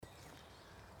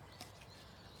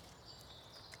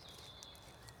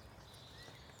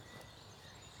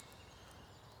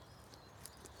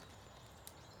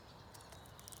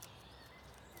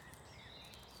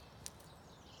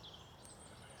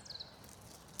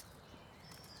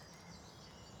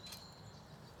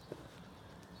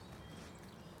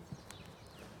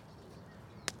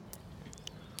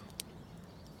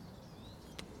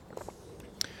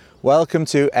Welcome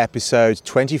to episode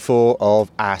 24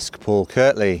 of Ask Paul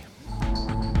Kirtley.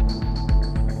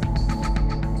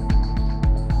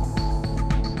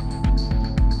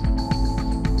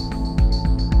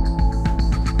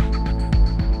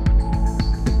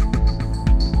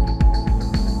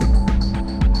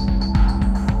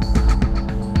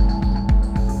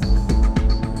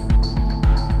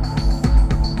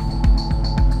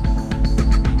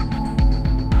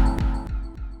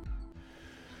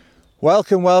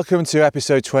 Welcome to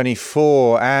episode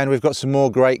 24, and we've got some more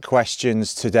great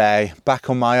questions today. Back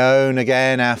on my own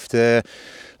again after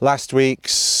last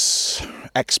week's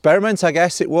experiment, I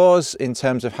guess it was, in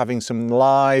terms of having some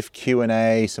live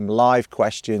Q&A, some live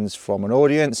questions from an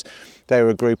audience. They were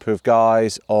a group of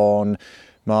guys on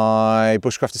my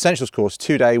Bushcraft Essentials course,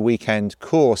 2-day weekend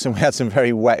course, and we had some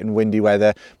very wet and windy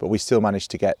weather, but we still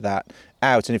managed to get that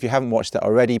out. And if you haven't watched that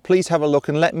already, please have a look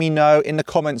and let me know in the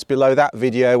comments below that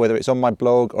video, whether it's on my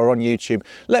blog or on YouTube.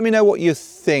 Let me know what you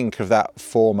think of that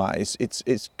format.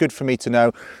 It's good for me to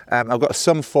know. I've got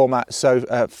some got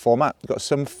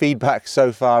some feedback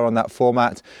so far on that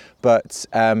format, but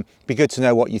be good to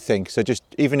know what you think. So just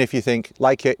even if you think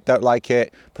like it, don't like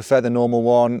it, prefer the normal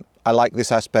one, I like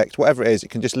this aspect, whatever it is,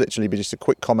 it can just literally be just a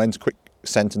quick comment, quick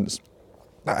sentence.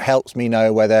 That helps me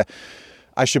know whether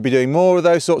I should be doing more of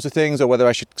those sorts of things or whether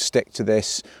I should stick to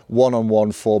this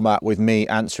one-on-one format with me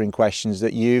answering questions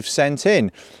that you've sent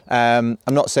in. I'm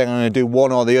not saying I'm going to do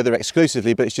one or the other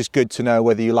exclusively, but it's just good to know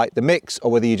whether you like the mix or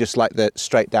whether you just like the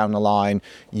straight down the line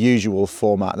usual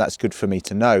format. That's good for me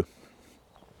to know.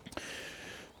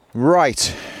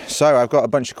 Right, so I've got a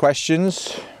bunch of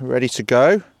questions ready to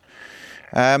go.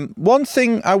 One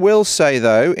thing I will say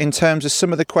though, in terms of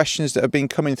some of the questions that have been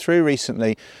coming through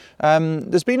recently,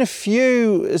 there's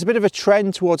a bit of a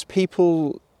trend towards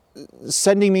people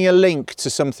sending me a link to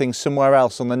something somewhere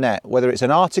else on the net, whether it's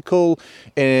an article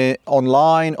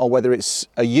online or whether it's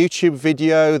a YouTube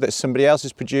video that somebody else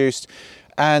has produced.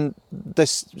 And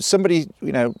somebody,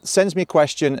 sends me a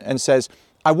question and says,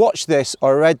 I watched this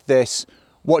or I read this,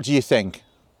 what do you think?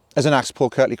 As an Ask Paul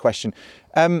Kirtley question.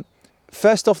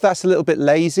 First off, that's a little bit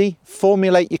lazy.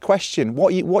 Formulate your question.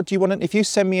 What do you want? If you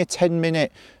send me a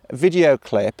 10-minute video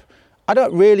clip, I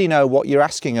don't really know what you're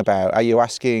asking about. Are you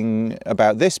asking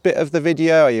about this bit of the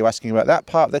video? Are you asking about that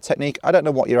part of the technique? I don't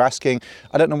know what you're asking.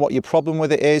 I don't know what your problem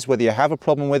with it is, whether you have a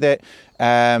problem with it.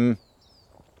 And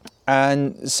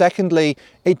secondly,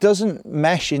 it doesn't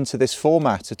mesh into this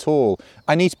format at all.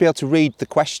 I need to be able to read the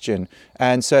question.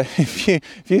 And so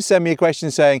if you send me a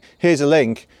question saying, here's a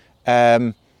link,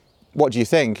 what do you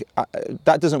think?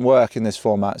 That doesn't work in this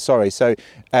format, sorry. So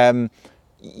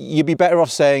you'd be better off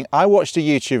saying, I watched a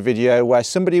YouTube video where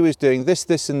somebody was doing this,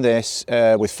 this and this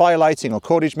with firelighting or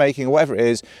cordage making or whatever it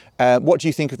is. What do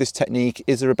you think of this technique?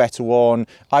 Is there a better one?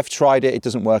 I've tried it, it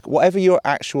doesn't work. Whatever your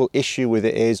actual issue with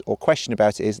it is or question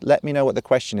about it is, let me know what the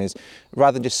question is,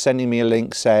 rather than just sending me a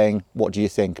link saying, what do you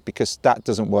think? Because that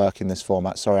doesn't work in this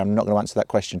format. Sorry, I'm not going to answer that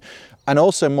question. And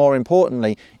also, more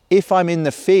importantly, if I'm in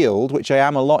the field, which I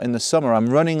am a lot in the summer, I'm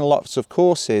running lots of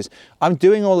courses, I'm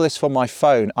doing all this from my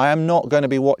phone. I am not going to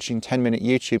be watching 10-minute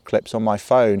YouTube clips on my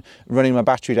phone, running my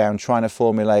battery down, trying to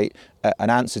formulate an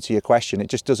answer to your question. It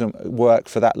just doesn't work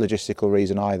for that logistical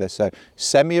reason either. So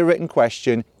send me a written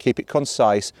question, keep it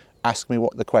concise, ask me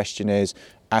what the question is,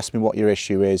 ask me what your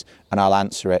issue is, and I'll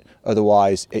answer it.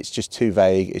 Otherwise, it's just too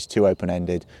vague, it's too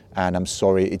open-ended, and I'm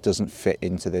sorry, it doesn't fit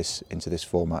into this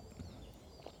format.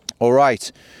 All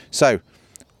right, so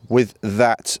with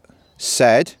that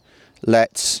said,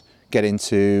 let's get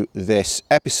into this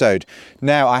episode.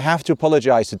 Now, I have to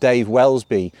apologise to Dave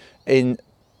Wellesby. In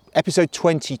episode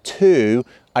 22,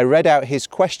 I read out his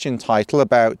question title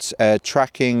about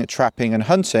tracking, trapping and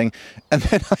hunting, and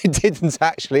then I didn't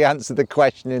actually answer the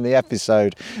question in the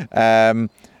episode.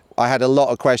 I had a lot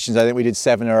of questions. I think we did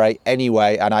 7 or 8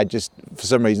 anyway, and I just, for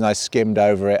some reason, I skimmed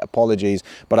over it. Apologies,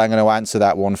 but I'm going to answer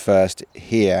that one first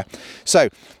here. So,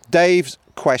 Dave's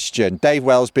question. Dave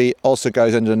Wellesby also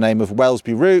goes under the name of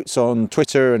Wellesby Roots on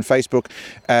Twitter and Facebook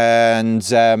and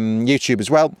YouTube as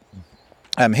well.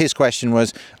 His question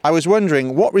was, I was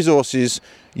wondering what resources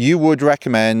you would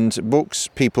recommend, books,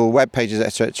 people, web pages,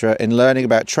 etc., in learning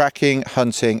about tracking,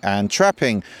 hunting and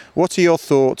trapping. What are your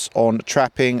thoughts on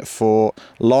trapping for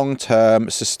long-term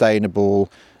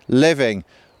sustainable living?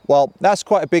 Well, that's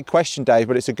quite a big question, Dave,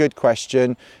 but it's a good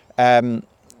question. I'll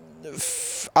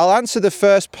answer the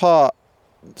first part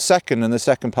second and the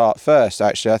second part first,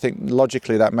 actually. I think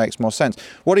logically that makes more sense.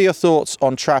 What are your thoughts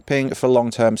on trapping for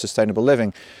long-term sustainable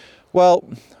living? Well,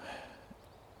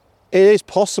 it is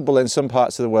possible in some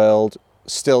parts of the world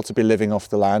still to be living off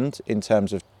the land in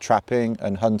terms of trapping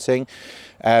and hunting,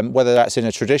 whether that's in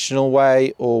a traditional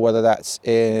way or whether that's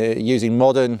using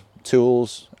modern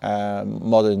tools,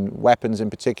 modern weapons in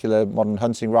particular, modern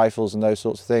hunting rifles and those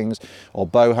sorts of things, or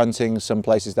bow hunting. Some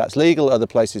places that's legal, other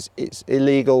places it's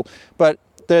illegal, but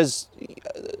there's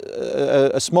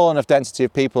a small enough density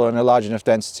of people and a large enough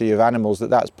density of animals that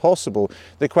that's possible.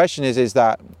 The question is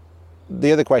that,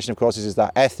 the other question of course is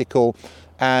that ethical?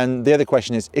 And the other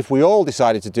question is, if we all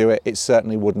decided to do it, it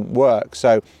certainly wouldn't work.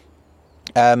 So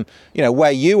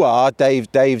where you are,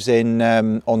 Dave's in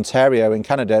Ontario in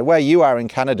Canada, where you are in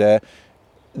Canada,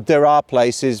 there are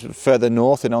places further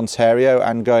north in Ontario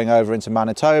and going over into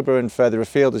Manitoba and further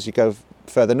afield as you go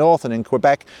further north and in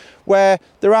Quebec, where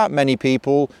there aren't many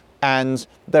people, and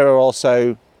there are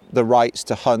also the rights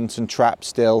to hunt and trap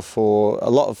still. For a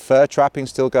lot of fur trapping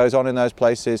still goes on in those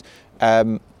places.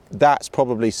 That's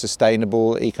probably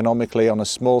sustainable economically on a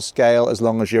small scale, as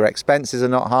long as your expenses are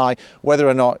not high. Whether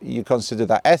or not you consider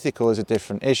that ethical is a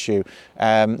different issue.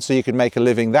 So you can make a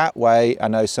living that way. I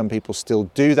know some people still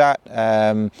do that.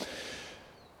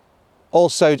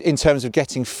 Also, in terms of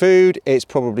getting food, it's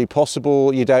probably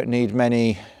possible. You don't need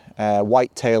many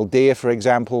white-tailed deer, for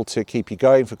example, to keep you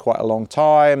going for quite a long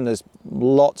time. There's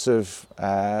lots of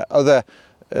other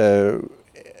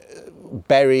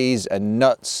berries and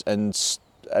nuts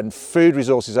and food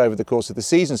resources over the course of the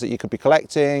seasons that you could be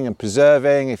collecting and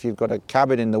preserving if you've got a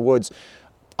cabin in the woods.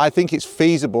 I think it's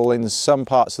feasible in some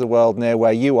parts of the world near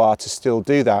where you are to still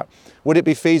do that. Would it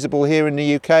be feasible here in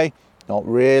the UK? Not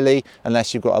really,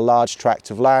 unless you've got a large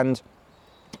tract of land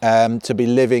to be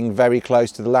living very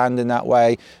close to the land in that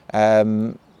way.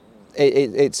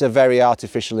 It's a very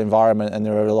artificial environment, and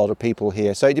there are a lot of people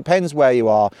here. So it depends where you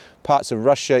are. Parts of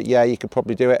Russia, yeah, you could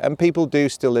probably do it. And people do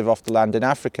still live off the land in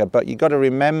Africa. But you've got to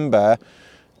remember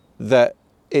that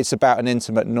it's about an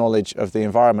intimate knowledge of the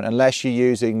environment. Unless you're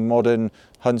using modern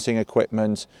hunting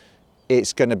equipment,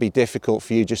 it's going to be difficult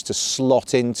for you just to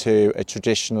slot into a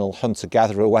traditional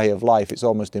hunter-gatherer way of life. It's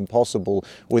almost impossible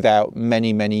without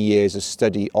many, many years of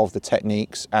study of the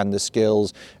techniques and the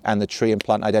skills and the tree and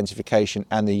plant identification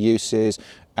and the uses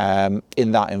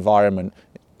in that environment.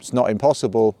 It's not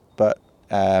impossible, but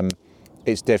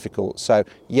it's difficult. So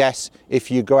yes, if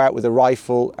you go out with a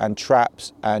rifle and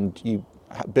traps and you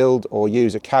build or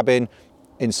use a cabin,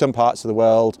 in some parts of the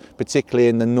world, particularly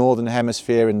in the northern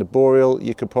hemisphere, in the boreal,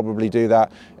 you could probably do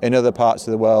that. In other parts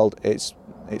of the world, it's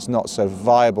not so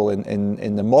viable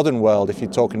in the modern world, if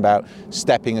you're talking about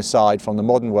stepping aside from the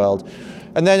modern world.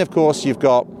 And then, of course, you've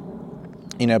got,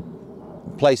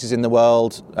 places in the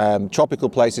world, tropical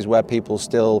places where people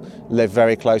still live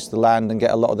very close to the land and get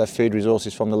a lot of their food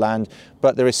resources from the land.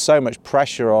 But there is so much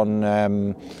pressure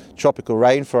on tropical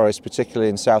rainforests, particularly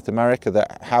in South America,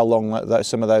 that how long that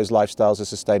some of those lifestyles are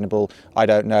sustainable, I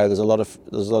don't know. There's a lot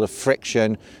of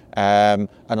friction and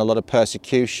a lot of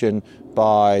persecution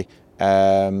by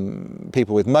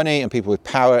people with money and people with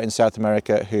power in South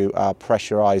America who are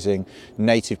pressurizing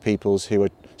native peoples who are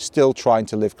still trying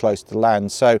to live close to the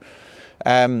land. So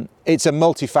it's a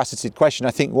multifaceted question.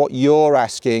 I think what you're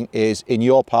asking is, in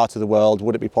your part of the world,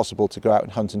 would it be possible to go out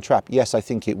and hunt and trap? Yes, I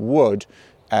think it would,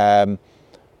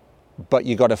 but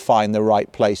you've got to find the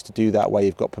right place to do that, where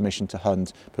you've got permission to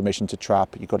hunt, permission to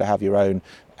trap. You've got to have your own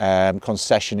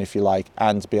concession, if you like,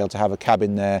 and be able to have a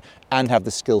cabin there and have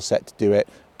the skill set to do it,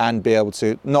 and be able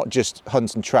to not just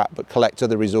hunt and trap, but collect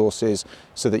other resources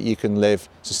so that you can live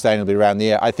sustainably around the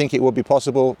year. I think it would be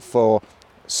possible for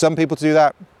some people to do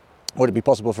that. Would it be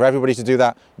possible for everybody to do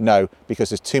that? No, because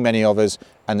there's too many of us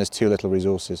and there's too little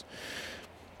resources.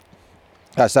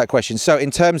 That's that question. So in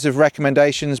terms of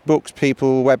recommendations, books,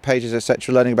 people, web pages,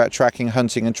 etc., learning about tracking,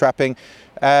 hunting and trapping,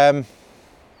 I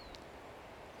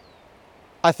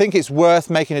think it's worth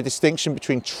making a distinction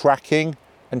between tracking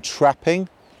and trapping.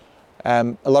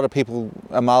 A lot of people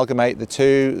amalgamate the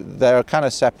two. They're a kind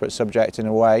of separate subject in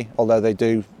a way, although they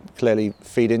do clearly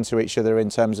feed into each other in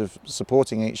terms of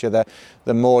supporting each other.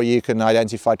 The more you can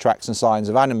identify tracks and signs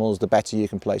of animals, the better you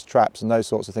can place traps and those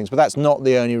sorts of things. But that's not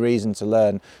the only reason to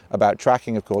learn about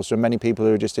tracking, of course. There are many people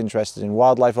who are just interested in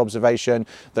wildlife observation,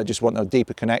 that just want a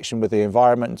deeper connection with the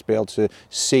environment and to be able to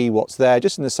see what's there,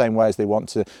 just in the same way as they want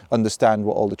to understand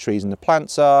what all the trees and the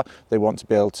plants are. They want to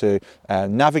be able to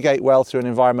navigate well through an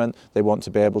environment. They want to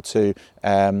be able to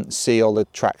see all the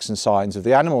tracks and signs of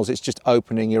the animals. It's just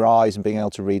opening your eyes and being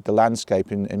able to read the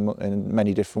landscape in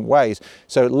many different ways.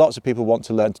 So lots of people want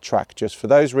to learn to track just for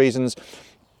those reasons.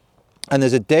 And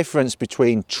there's a difference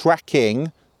between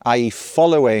tracking, i.e.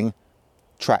 following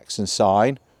tracks and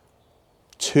sign,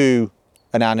 to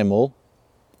an animal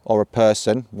or a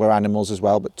person. We're animals as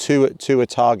well, but to a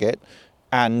target,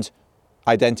 and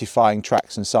identifying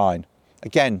tracks and sign.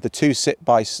 Again, the two sit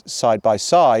side by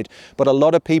side, but a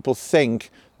lot of people think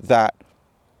that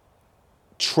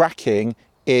tracking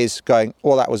is going,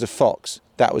 oh, that was a fox,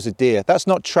 that was a deer. That's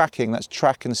not tracking, that's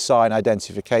track and sign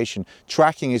identification.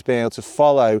 Tracking is being able to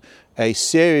follow a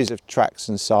series of tracks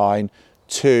and sign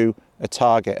to a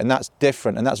target, and that's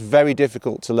different, and that's very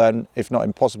difficult to learn, if not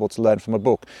impossible to learn from a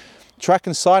book. Track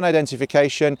and sign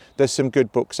identification, there's some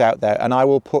good books out there, and I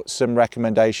will put some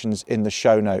recommendations in the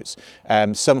show notes,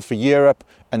 some for Europe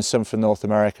and some for North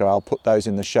America. I'll put those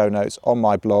in the show notes on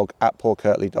my blog at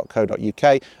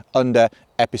paulkirtley.co.uk under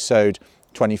episode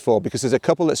 24, because there's a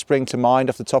couple that spring to mind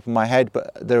off the top of my head,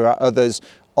 but there are others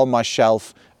on my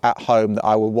shelf at home that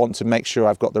I will want to make sure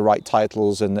I've got the right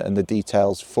titles and the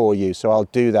details for you, so I'll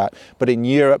do that. But in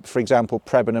Europe, for example,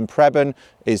 Preben and Preben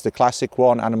is the classic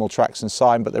one, Animal Tracks and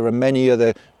Sign, but there are many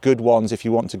other good ones if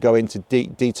you want to go into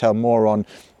detail more on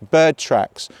bird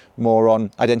tracks, more on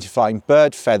identifying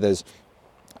bird feathers,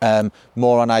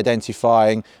 more on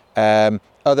identifying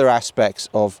other aspects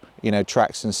of, you know,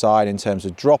 tracks and sign in terms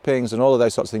of droppings and all of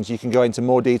those sorts of things. You can go into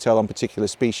more detail on particular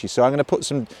species. So I'm going to put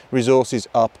some resources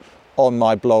up on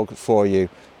my blog for you,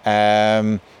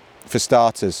 for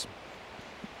starters.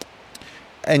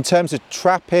 In terms of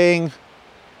trapping,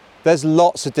 there's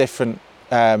lots of different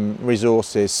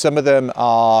resources. Some of them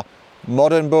are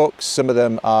modern books, some of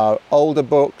them are older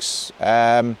books.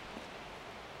 I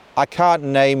can't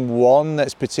name one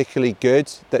that's particularly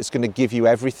good that's going to give you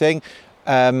everything.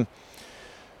 And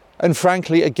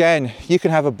frankly, again, you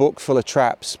can have a book full of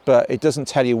traps, but it doesn't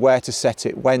tell you where to set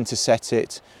it, when to set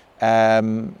it.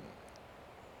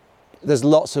 There's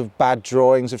lots of bad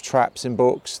drawings of traps in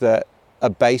books that are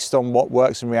based on what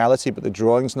works in reality, but the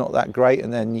drawing's not that great,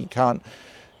 and then you can't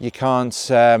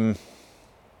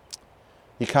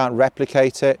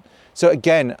replicate it. So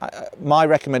again, my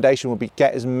recommendation would be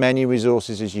get as many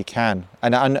resources as you can.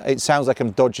 And it sounds like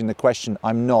I'm dodging the question.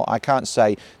 I'm not. I can't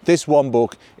say this one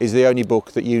book is the only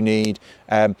book that you need.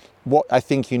 What I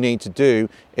think you need to do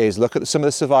is look at some of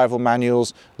the survival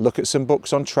manuals, look at some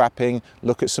books on trapping,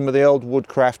 look at some of the old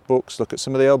woodcraft books, look at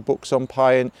some of the old books on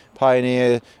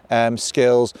pioneer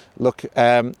skills. Look,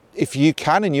 if you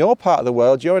can, in your part of the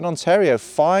world, you're in Ontario,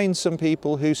 find some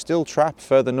people who still trap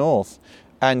further north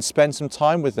and spend some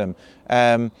time with them.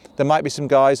 There might be some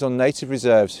guys on native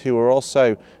reserves who are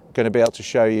also going to be able to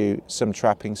show you some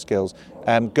trapping skills.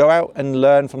 Go out and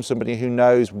learn from somebody who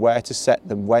knows where to set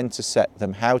them, when to set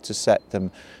them, how to set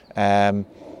them.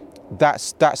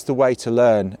 That's the way to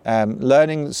learn.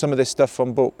 Learning some of this stuff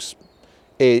from books,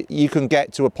 you can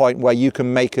get to a point where you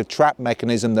can make a trap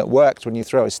mechanism that works when you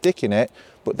throw a stick in it,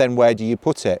 but then where do you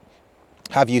put it?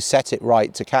 Have you set it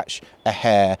right to catch a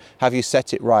hare? Have you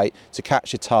set it right to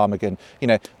catch a ptarmigan? You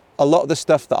know, a lot of the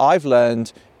stuff that I've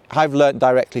learned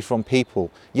directly from people.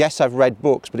 Yes, I've read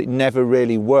books, but it never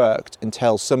really worked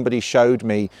until somebody showed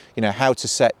me, you know, how to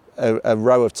set a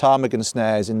row of ptarmigan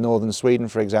snares in northern Sweden,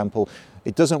 for example.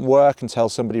 It doesn't work until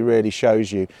somebody really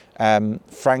shows you.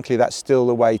 Frankly, that's still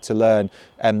the way to learn.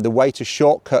 The way to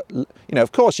shortcut, you know,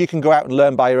 of course, you can go out and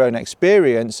learn by your own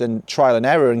experience and trial and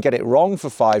error and get it wrong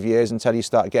for 5 years until you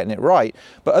start getting it right.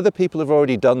 But other people have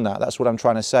already done that. That's what I'm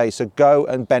trying to say. So go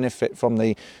and benefit from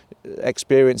the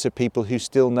experience of people who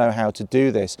still know how to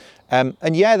do this.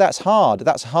 And yeah, that's hard.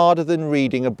 That's harder than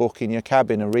reading a book in your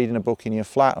cabin, or reading a book in your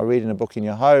flat, or reading a book in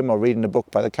your home, or reading a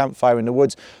book by the campfire in the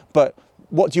woods. But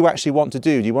what do you actually want to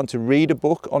do? Do you want to read a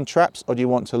book on traps, or do you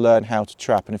want to learn how to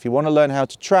trap? And if you want to learn how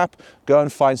to trap, go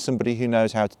and find somebody who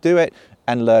knows how to do it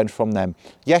and learn from them.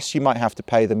 Yes, you might have to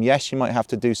pay them. Yes, you might have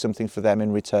to do something for them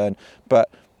in return, but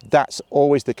that's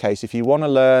always the case. If you want to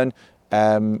learn,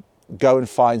 go and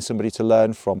find somebody to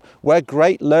learn from. We're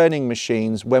great learning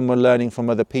machines when we're learning from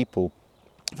other people.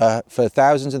 For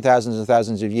thousands and thousands and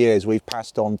thousands of years, we've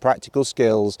passed on practical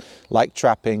skills like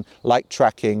trapping, like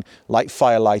tracking, like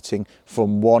firelighting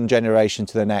from one generation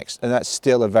to the next. And that's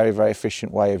still a very, very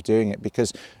efficient way of doing it,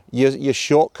 because you're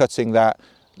shortcutting that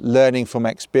learning from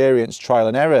experience, trial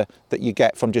and error that you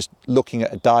get from just looking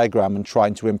at a diagram and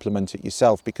trying to implement it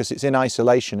yourself, because it's in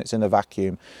isolation, it's in a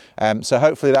vacuum. So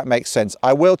hopefully that makes sense.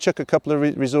 I will chuck a couple of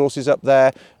resources up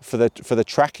there for the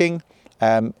tracking.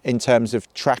 In terms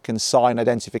of track and sign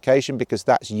identification, because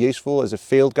that's useful as a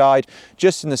field guide,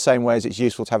 just in the same way as it's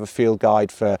useful to have a field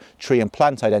guide for tree and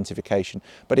plant identification.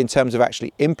 But in terms of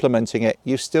actually implementing it,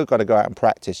 you've still got to go out and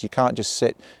practice. You can't just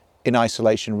sit in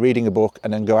isolation reading a book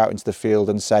and then go out into the field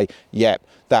and say, yep,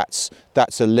 that's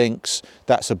a lynx,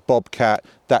 that's a bobcat,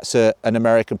 that's an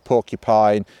American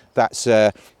porcupine, that's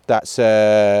an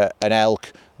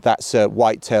elk, that's a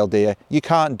white-tailed deer. You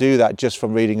can't do that just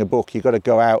from reading a book. You've got to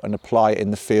go out and apply it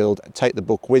in the field, take the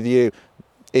book with you,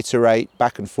 iterate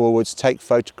back and forwards, take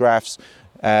photographs.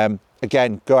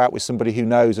 Again, go out with somebody who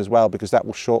knows as well, because that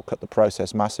will shortcut the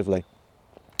process massively.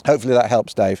 Hopefully that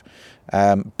helps, Dave.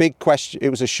 Big question. It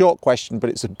was a short question, but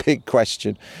it's a big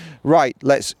question. Right,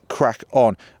 let's crack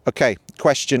on. Okay,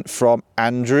 question from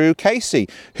Andrew Casey,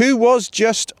 who was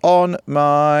just on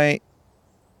my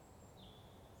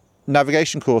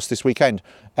navigation course this weekend.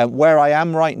 Where I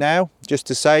am right now, just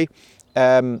to say,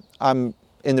 I'm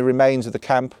in the remains of the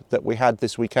camp that we had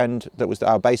this weekend. That was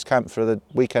our base camp for the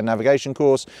weekend navigation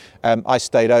course. I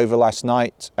stayed over last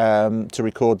night to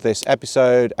record this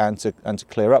episode and to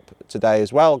clear up today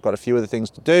as well. Got a few other things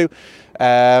to do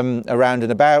around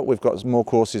and about. We've got more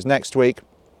courses next week.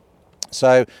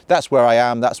 So that's where I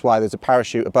am. That's why there's a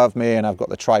parachute above me, and I've got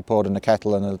the tripod and the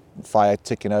kettle and a fire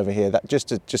ticking over here. That just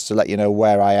to let you know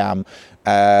where I am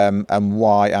and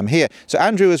why I'm here. So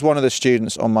Andrew is one of the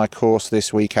students on my course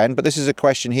this weekend, but this is a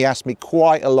question he asked me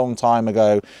quite a long time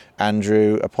ago.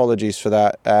 Andrew, apologies for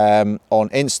that, on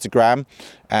Instagram,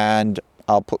 and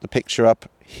I'll put the picture up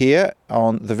here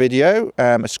on the video,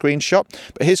 a screenshot.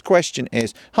 But his question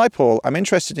is, hi Paul, I'm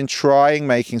interested in trying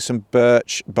making some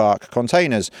birch bark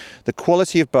containers. The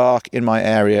quality of bark in my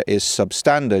area is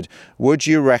substandard. Would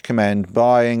you recommend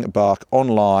buying bark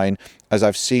online, as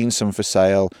I've seen some for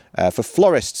sale for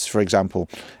florists, for example?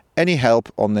 Any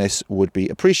help on this would be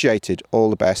appreciated. All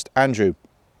the best, Andrew.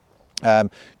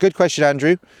 Good question,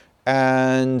 Andrew.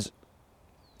 And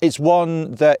it's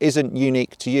one that isn't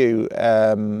unique to you,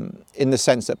 in the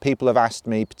sense that people have asked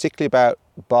me, particularly about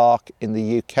bark in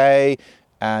the UK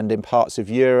and in parts of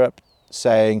Europe,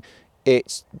 saying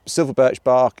it's silver birch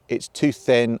bark, it's too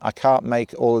thin, I can't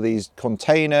make all of these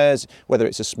containers, whether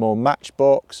it's a small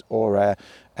matchbox or a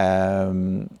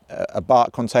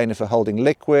bark container for holding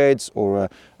liquids, or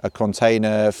a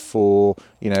container for,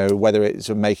 whether it's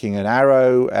making an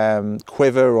arrow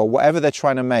quiver or whatever they're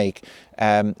trying to make.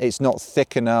 It's not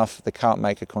thick enough. They can't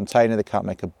make a container, they can't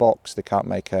make a box, they can't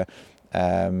make a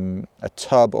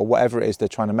tub, or whatever it is they're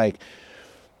trying to make.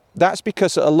 That's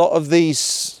because a lot of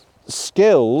these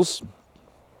skills,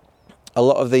 a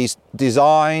lot of these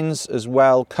designs as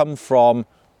well, come from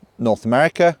North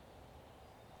America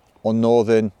or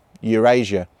northern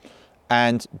Eurasia,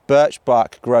 and birch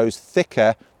bark grows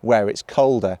thicker where it's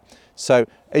colder. So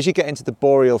as you get into the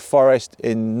boreal forest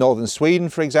in northern Sweden,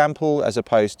 for example, as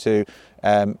opposed to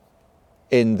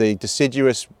in the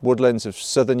deciduous woodlands of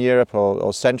southern Europe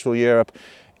or central Europe,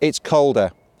 it's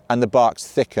colder and the bark's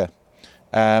thicker.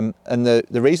 And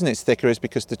the reason it's thicker is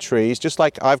because the trees, just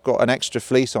like I've got an extra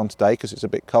fleece on today because it's a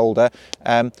bit colder,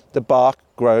 the bark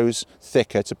grows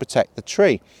thicker to protect the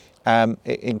tree.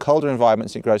 In colder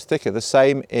environments it grows thicker. The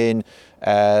same in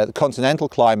the continental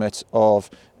climate of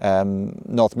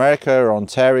North America or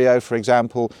Ontario, for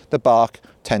example, the bark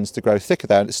tends to grow thicker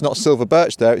there. It's not silver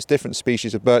birch there, it's different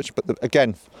species of birch, but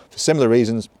again, for similar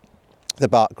reasons, the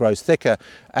bark grows thicker.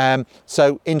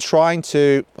 So in trying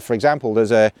to, for example,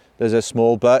 there's a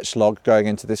small birch log going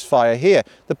into this fire here.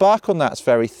 The bark on that's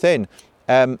very thin.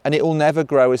 And it will never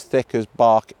grow as thick as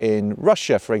bark in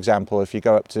Russia, for example. If you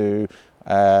go up to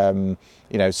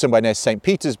somewhere near St.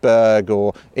 Petersburg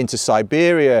or into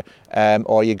Siberia,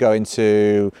 or you go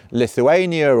into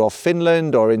Lithuania or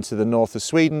Finland or into the north of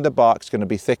Sweden, the bark's going to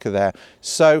be thicker there.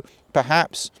 So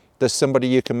perhaps there's somebody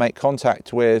you can make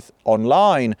contact with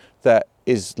online that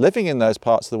is living in those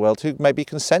parts of the world who maybe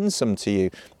can send some to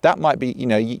you. That might be,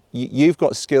 you've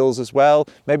got skills as well.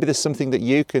 Maybe there's something that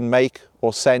you can make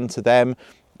or send to them,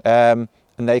 and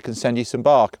they can send you some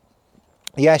bark.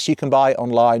 Yes, you can buy it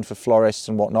online for florists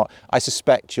and whatnot. I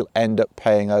suspect you'll end up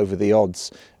paying over the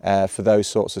odds for those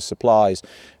sorts of supplies.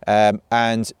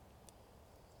 And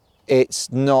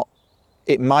it's not,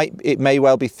 it may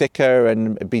well be thicker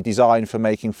and be designed for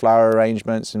making flower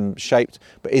arrangements and shaped,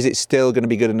 but is it still going to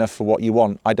be good enough for what you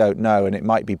want? I don't know. And it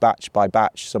might be batch by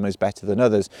batch. Some is better than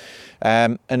others.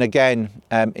 And again,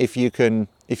 if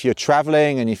you're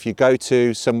traveling and if you go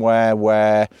to somewhere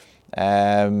where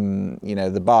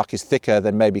the bark is thicker,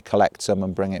 then maybe collect some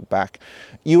and bring it back.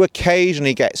 You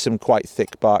occasionally get some quite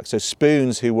thick bark. So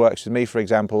Spoons, who works with me, for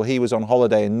example, he was on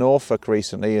holiday in Norfolk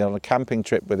recently on a camping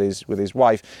trip with his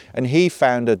wife, and he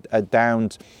found a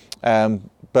downed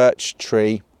birch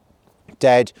tree,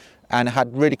 dead, and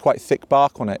had really quite thick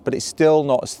bark on it, but it's still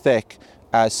not as thick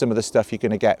as some of the stuff you're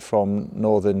going to get from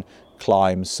northern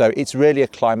climes. So it's really a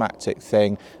climatic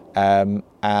thing,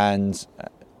 and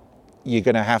you're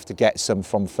going to have to get some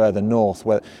from further north.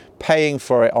 Where paying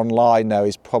for it online, though,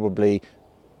 is probably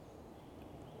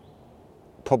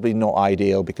probably not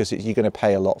ideal, because you're going to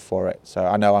pay a lot for it. So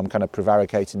I know I'm kind of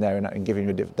prevaricating there and giving you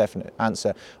a definite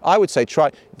answer. I would say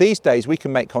try. These days we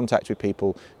can make contact with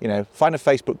people, you know, find a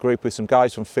Facebook group with some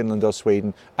guys from Finland or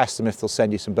Sweden, ask them if they'll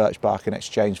send you some birch bark in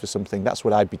exchange for something. That's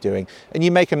what I'd be doing. And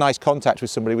you make a nice contact with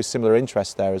somebody with similar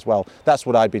interests there as well. That's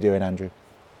what I'd be doing, Andrew.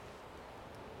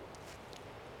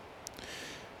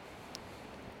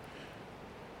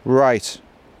 Right.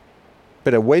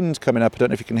 Bit of wind coming up. I don't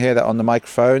know if you can hear that on the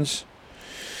microphones.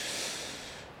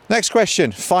 Next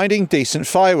question, finding decent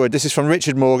firewood. This is from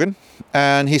Richard Morgan,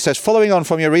 and he says, following on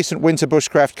from your recent winter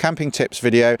bushcraft camping tips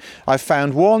video, I've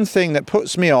found one thing that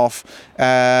puts me off,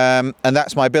 and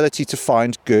that's my ability to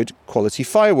find good quality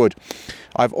firewood.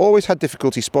 I've always had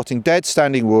difficulty spotting dead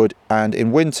standing wood, and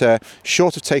in winter,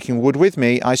 short of taking wood with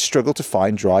me, I struggle to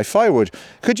find dry firewood.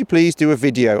 Could you please do a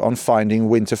video on finding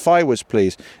winter firewoods,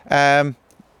 please?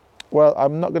 Well,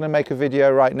 I'm not going to make a video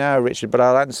right now, Richard, but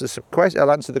I'll answer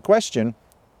the question.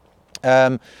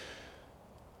 You've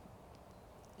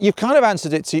kind of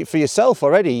answered it for yourself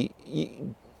already.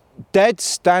 Dead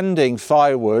standing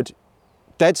wood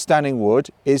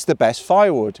is the best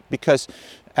firewood, because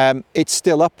it's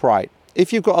still upright.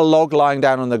 If you've got a log lying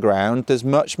down on the ground, there's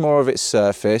much more of its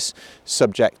surface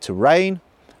subject to rain,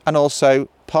 and also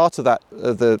part of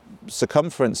the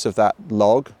circumference of that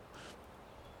log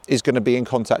is going to be in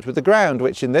contact with the ground,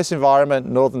 which in this environment,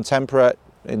 northern temperate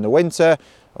in the winter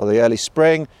or the early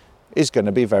spring, is going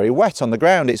to be very wet on the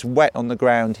ground. It's wet on the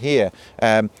ground here.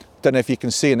 Don't know if you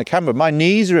can see in the camera, my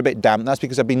knees are a bit damp. That's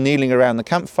because I've been kneeling around the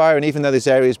campfire, and even though this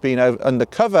area has been under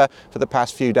cover for the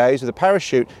past few days with a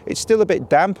parachute, it's still a bit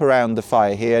damp around the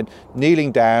fire here.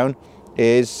 Kneeling down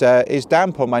is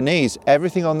damp on my knees.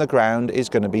 Everything on the ground is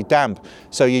going to be damp.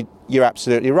 So you're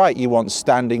absolutely right. You want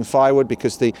standing firewood,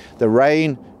 because the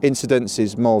rain incidence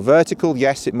is more vertical.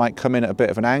 Yes, it might come in at a bit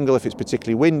of an angle if it's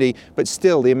particularly windy, but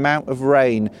still the amount of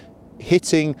rain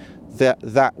hitting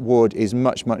that wood is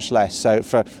much, much less. So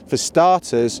for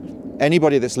starters,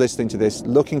 anybody that's listening to this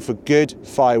looking for good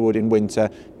firewood in winter,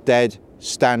 dead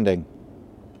standing.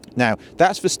 Now,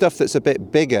 that's for stuff that's a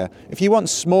bit bigger. If you want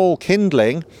small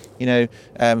kindling, you know,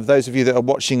 those of you that are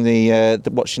watching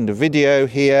the video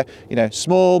here, you know,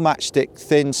 small matchstick,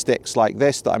 thin sticks like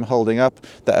this that I'm holding up,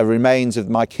 that are remains of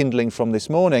my kindling from this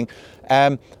morning.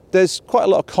 There's quite a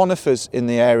lot of conifers in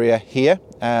the area here.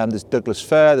 There's Douglas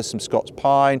fir, there's some Scots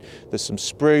pine, there's some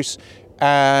spruce,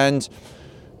 and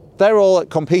they're all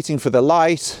competing for the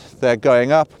light. They're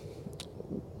going up.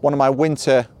 One of my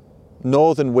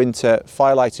northern winter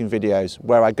firelighting videos,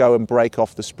 where I go and break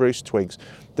off the spruce twigs.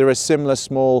 There are similar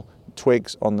small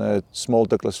twigs on the small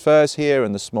Douglas firs here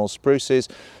and the small spruces.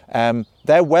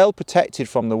 They're well protected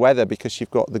from the weather, because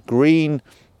you've got the green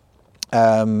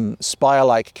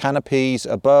spire-like canopies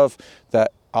above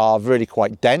that are really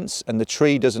quite dense, and the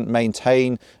tree doesn't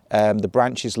maintain the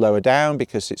branches lower down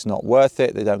because it's not worth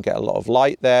it. They don't get a lot of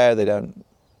light there. They don't,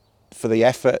 for the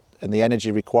effort and the energy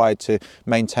required to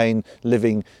maintain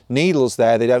living needles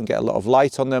there, they don't get a lot of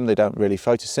light on them. They don't really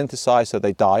photosynthesize, so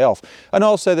they die off. And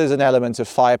also there's an element of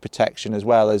fire protection as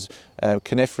well. As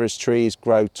coniferous trees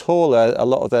grow taller, a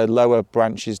lot of their lower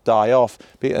branches die off,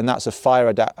 and that's a fire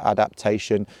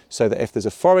adaptation, so that if there's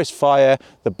a forest fire,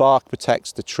 the bark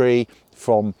protects the tree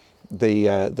from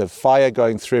the fire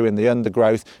going through in the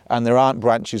undergrowth, and there aren't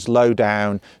branches low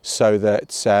down, so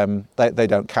that they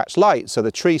don't catch light. So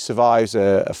the tree survives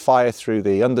a fire through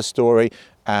the understory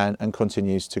and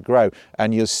continues to grow.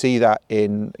 And you'll see that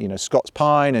in, you know, Scots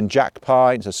pine and jack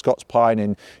pine. So Scots pine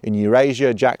in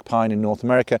Eurasia, jack pine in North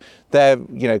America. They're,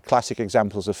 you know, classic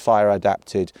examples of fire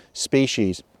adapted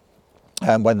species.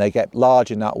 And when they get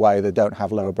large in that way, they don't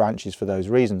have lower branches for those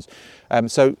reasons.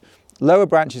 So lower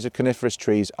branches of coniferous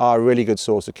trees are a really good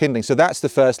source of kindling. So that's the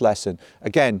first lesson.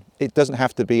 Again, it doesn't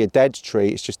have to be a dead tree.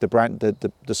 It's just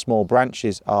the small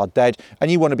branches are dead. And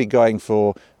you want to be going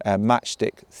for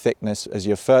matchstick thickness as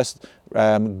your first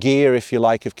gear, if you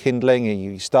like, of kindling.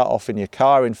 You start off in your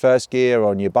car in first gear, or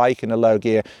on your bike in a low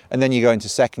gear, and then you go into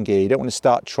second gear. You don't want to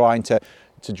start trying to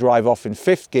drive off in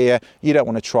fifth gear. You don't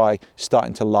want to try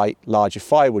starting to light larger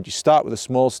firewood. You start with the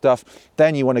small stuff,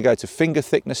 then you want to go to finger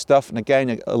thickness stuff, and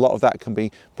again, a lot of that can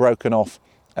be broken off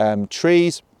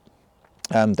trees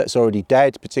that's already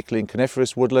dead, particularly in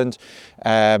coniferous woodland.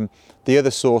 The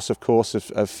other source, of course,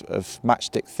 of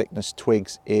matchstick thickness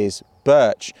twigs is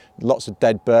birch. Lots of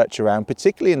dead birch around,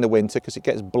 particularly in the winter, because it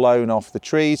gets blown off the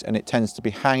trees and it tends to be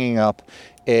hanging up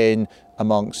in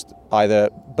amongst either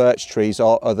birch trees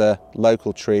or other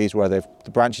local trees where the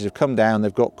branches have come down,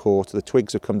 they've got caught, the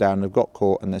twigs have come down and they've got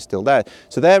caught, and they're still there.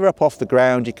 So they're up off the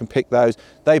ground, you can pick those.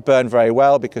 They burn very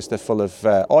well because they're full of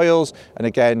oils, and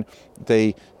again,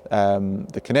 the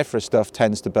coniferous stuff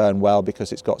tends to burn well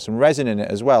because it's got some resin in it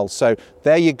as well. So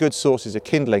they're your good sources of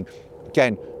kindling.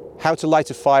 Again, how to light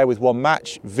a fire with one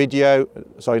match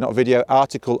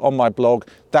article on my blog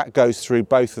that goes through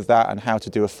both of that, and how to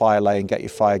do a fire lay and get your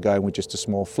fire going with just a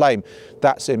small flame.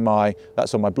 That's on my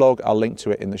blog. I'll link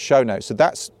to it in the show notes. So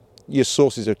that's your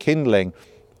sources of kindling.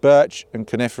 Birch and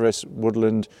coniferous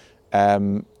woodland,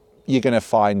 you're going to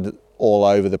find all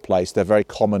over the place. They're very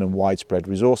common and widespread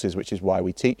resources, which is why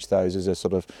we teach those as a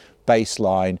sort of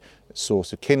baseline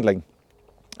source of kindling.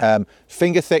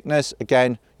 Finger thickness,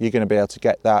 again, you're going to be able to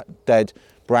get that. Dead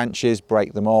branches,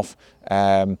 break them off,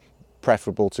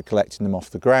 preferable to collecting them off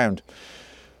the ground.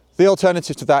 The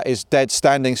alternative to that is dead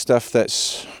standing stuff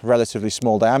that's relatively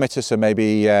small diameter. So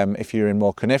maybe if you're in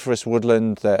more coniferous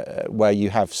woodland where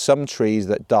you have some trees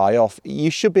that die off,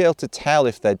 you should be able to tell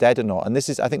if they're dead or not. And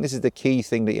I think this is the key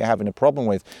thing that you're having a problem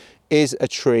with. Is a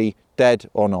tree dead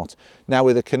or not? Now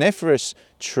with a coniferous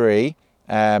tree,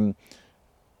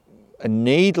 a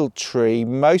needle tree,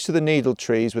 most of the needle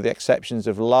trees, with the exceptions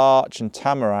of larch and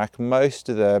tamarack, most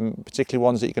of them, particularly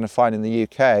ones that you're going to find in the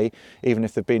UK, even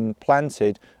if they've been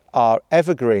planted, are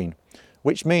evergreen,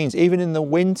 which means even in the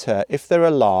winter, if they're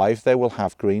alive, they will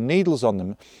have green needles on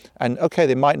them. And okay,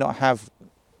 they might not have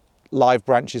live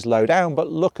branches low down,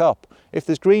 but look up. If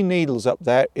there's green needles up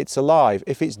there, it's alive.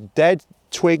 If it's dead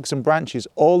twigs and branches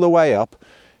all the way up,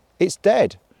 it's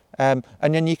dead. And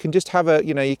then you can just have a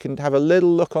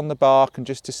little look on the bark and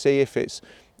just to see if it's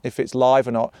live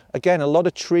or not. Again, a lot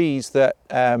of trees that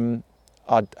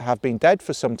have been dead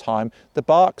for some time, the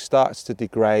bark starts to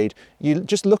degrade. You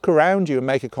just look around you and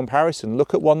make a comparison.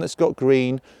 Look at one that's got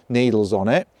green needles on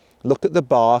it. Look at the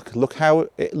bark. Look how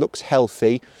it looks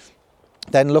healthy.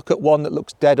 Then look at one that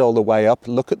looks dead all the way up.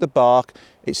 Look at the bark.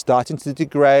 It's starting to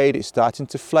degrade. It's starting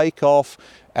to flake off,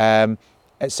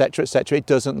 etc., etc. It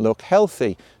doesn't look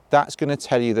healthy. That's going to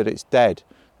tell you that it's dead.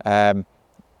 And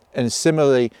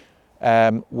similarly,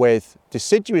 with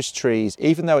deciduous trees,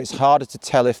 even though it's harder to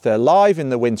tell if they're live in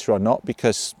the winter or not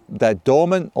because they're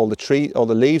dormant, or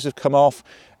the leaves have come off,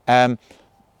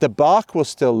 the bark will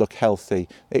still look healthy.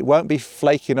 It won't be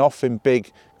flaking off in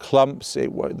big clumps. There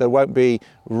won't be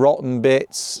rotten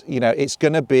bits. It's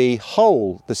going to be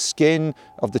whole. The skin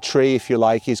of the tree, if you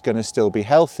like, is going to still be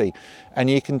healthy. And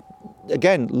you can,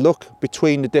 again, look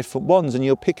between the different ones and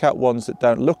you'll pick out ones that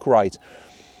don't look right.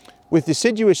 With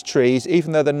deciduous trees,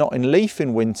 even though they're not in leaf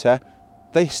in winter,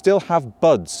 they still have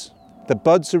buds. The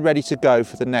buds are ready to go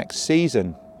for the next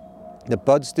season. The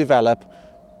buds develop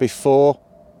before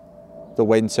the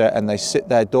winter and they sit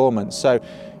there dormant. So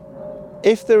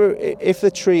if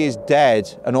the tree is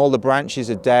dead and all the branches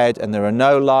are dead and there are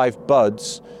no live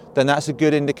buds, then that's a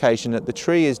good indication that the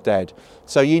tree is dead.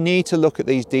 So you need to look at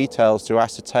these details to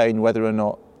ascertain whether or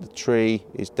not the tree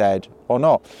is dead or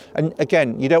not. And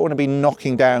again, you don't want to be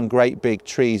knocking down great big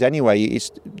trees anyway.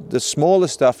 The smaller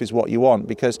stuff is what you want,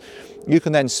 because you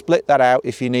can then split that out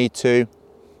if you need to.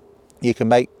 You can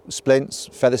make splints,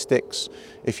 feather sticks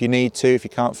if you need to, if you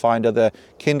can't find other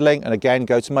kindling. And again,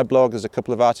 go to my blog, there's a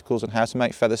couple of articles on how to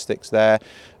make feather sticks there.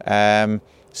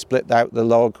 Split out the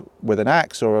log with an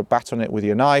axe or bat on it with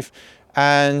your knife.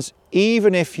 And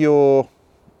even if you're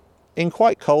in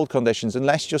quite cold conditions,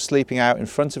 unless you're sleeping out in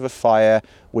front of a fire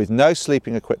with no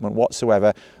sleeping equipment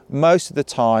whatsoever, most of the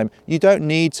time you don't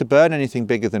need to burn anything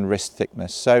bigger than wrist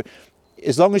thickness. So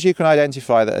as long as you can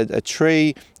identify that a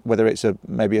tree, whether it's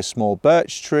maybe a small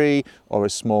birch tree or a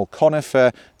small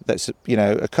conifer that's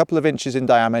a couple of inches in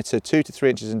diameter, 2 to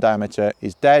 3 inches in diameter,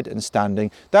 is dead and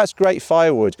standing, that's great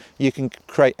firewood. You can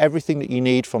create everything that you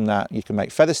need from that. You can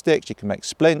make feather sticks, you can make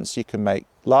splints, you can make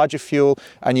larger fuel,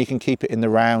 and you can keep it in the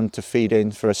round to feed in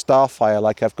for a star fire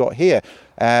like I've got here.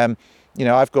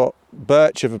 I've got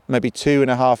birch of maybe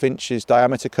 2.5 inches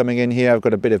diameter coming in here. I've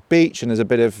got a bit of beech, and there's a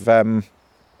bit of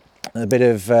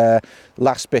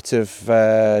last bit of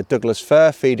Douglas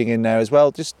fir feeding in there as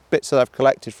well, just bits that I've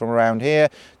collected from around here,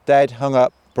 dead, hung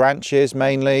up branches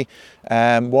mainly,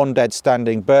 one dead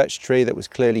standing birch tree that was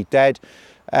clearly dead.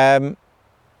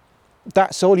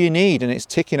 That's all you need, and it's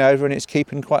ticking over and it's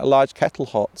keeping quite a large kettle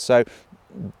hot. So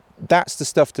that's the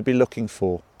stuff to be looking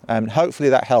for, and hopefully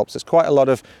that helps. It's quite a lot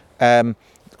of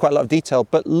detail,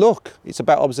 but look, it's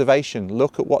about observation.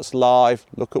 Look at what's live,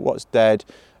 look at what's dead.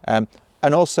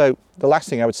 And also, the last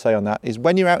thing I would say on that is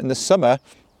when you're out in the summer,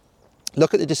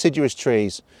 look at the deciduous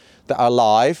trees that are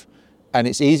live, and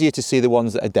it's easier to see the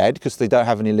ones that are dead because they don't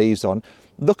have any leaves on.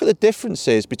 look at the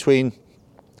differences between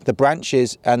the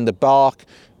branches and the bark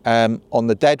on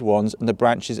the dead ones and the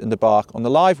branches and the bark on the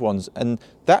live ones, and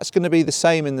that's going to be the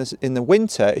same in the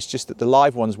winter. It's just that the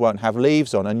live ones won't have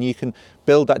leaves on, and you can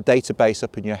build that database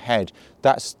up in your head.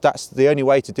 That's the only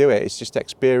way to do it. It's just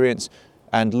experience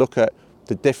and look at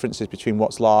the differences between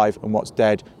what's live and what's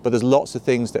dead. But there's lots of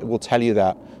things that will tell you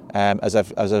that, as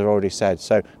I've already said.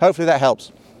 So hopefully that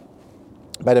helps.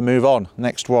 Better move on.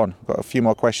 Next one. Got a few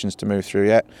more questions to move through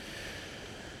yet.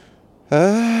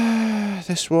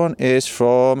 This one is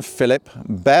from Philip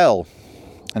Bell,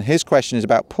 and his question is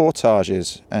about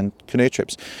portages and canoe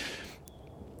trips.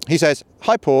 He says,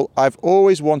 "Hi Paul, I've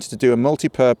always wanted to do a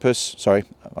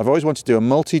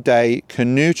multi-day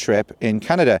canoe trip in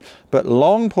Canada, but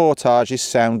long portages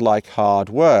sound like hard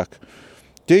work.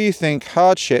 Do you think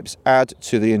hardships add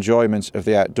to the enjoyment of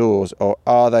the outdoors, or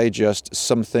are they just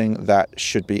something that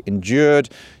should be endured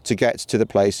to get to the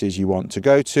places you want to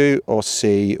go to or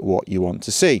see what you want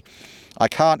to see? I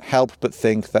can't help but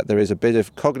think that there is a bit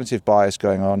of cognitive bias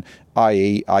going on,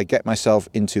 i.e. I get myself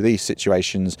into these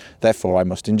situations, therefore I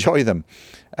must enjoy them."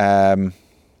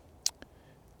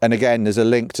 And again, there's a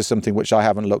link to something which I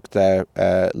haven't looked at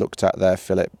there,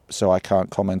 Philip, so I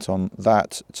can't comment on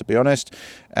that, to be honest.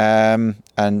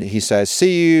 And he says,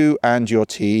 "See you and your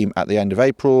team at the end of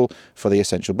April for the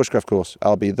Essential Bushcraft course.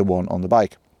 I'll be the one on the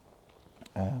bike."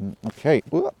 Okay,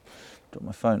 dropped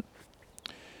my phone.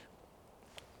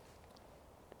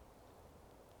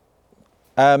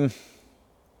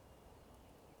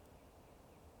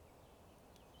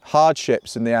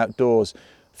 Hardships in the outdoors.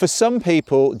 For some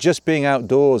people, just being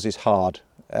outdoors is hard,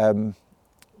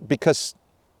 because,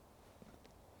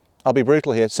 I'll be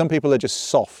brutal here, some people are just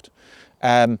soft.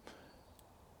 And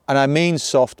I mean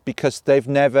soft because life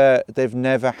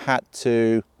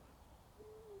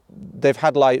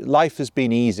has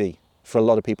been easy for a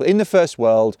lot of people. In the first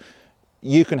world,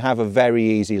 you can have a very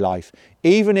easy life.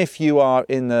 Even if you are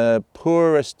in the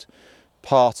poorest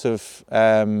part of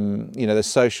the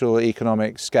social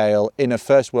economic scale in a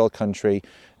first world country,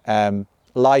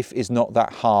 life is not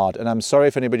that hard. And I'm sorry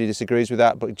if anybody disagrees with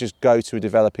that, but just go to a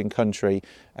developing country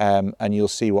and you'll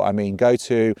see what I mean. Go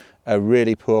to a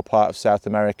really poor part of South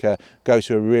America, go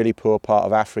to a really poor part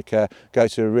of Africa, go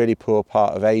to a really poor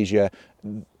part of Asia.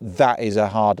 That is a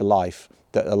harder life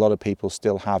that a lot of people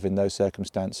still have in those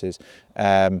circumstances.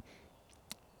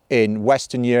 In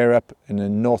Western Europe and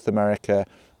in North America,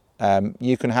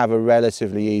 you can have a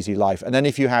relatively easy life. And then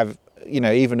if you have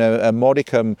even a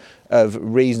modicum of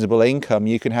reasonable income,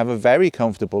 you can have a very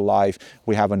comfortable life.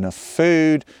 We have enough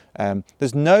food.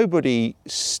 There's nobody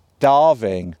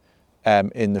starving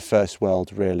in the first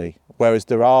world, really, whereas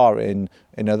there are in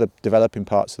other developing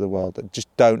parts of the world that just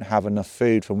don't have enough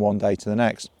food from one day to the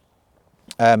next.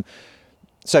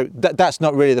 So that's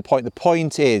not really the point. The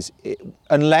point is,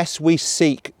 unless we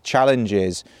seek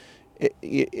challenges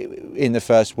in the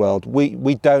first world,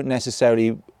 we don't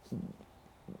necessarily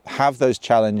have those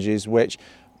challenges which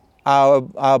our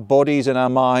bodies and our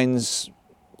minds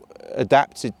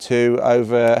adapted to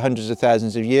over hundreds of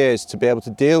thousands of years to be able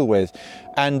to deal with,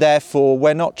 and therefore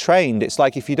we're not trained. It's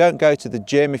like if you don't go to the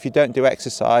gym, if you don't do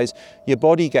exercise, your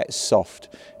body gets soft,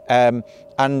 and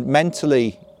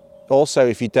mentally also,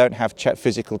 if you don't have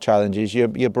physical challenges,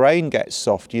 your brain gets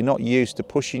soft. You're not used to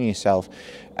pushing yourself.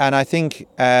 And I think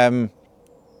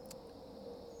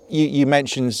you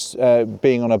mentioned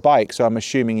being on a bike, so I'm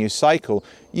assuming you cycle.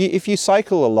 If you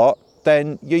cycle a lot,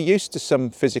 then you're used to some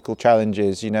physical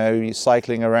challenges. You're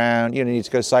cycling around, you need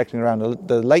to go cycling around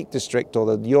the Lake District or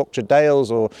the Yorkshire Dales,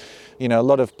 or a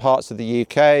lot of parts of the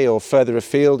UK, or further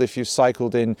afield if you've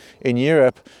cycled in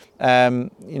Europe.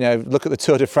 Look at the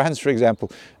Tour de France, for example.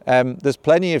 There's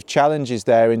plenty of challenges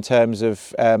there in terms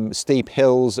of steep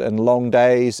hills and long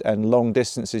days and long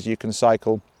distances you can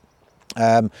cycle.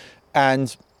 And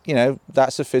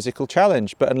that's a physical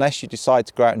challenge. But unless you decide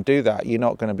to go out and do that, you're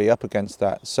not going to be up against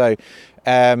that. So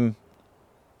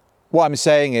what I'm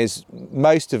saying is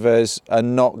most of us are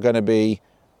not going to be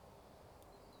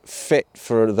fit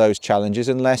for those challenges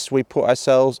unless we put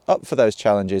ourselves up for those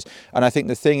challenges. And I think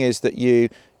the thing is that you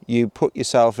put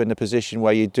yourself in a position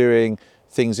where you're doing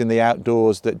things in the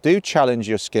outdoors that do challenge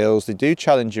your skills, they do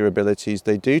challenge your abilities,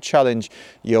 they do challenge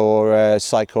your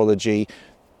psychology,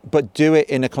 but do it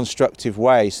in a constructive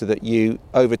way so that you,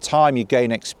 over time, you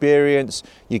gain experience,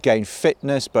 you gain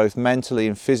fitness, both mentally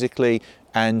and physically,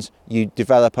 and you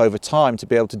develop over time to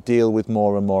be able to deal with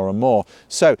more and more and more.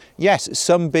 So yes,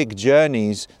 some big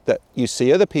journeys that you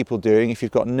see other people doing, if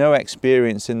you've got no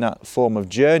experience in that form of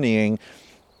journeying,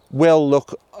 will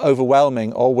look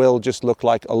overwhelming or will just look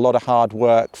like a lot of hard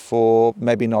work for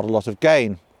maybe not a lot of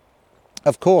gain.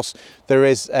 Of course, there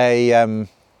is a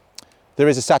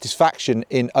satisfaction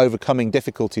in overcoming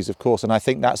difficulties, of course, and I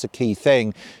think that's a key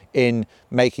thing in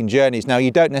making journeys. Now,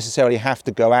 you don't necessarily have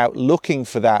to go out looking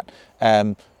for that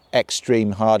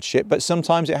extreme hardship, but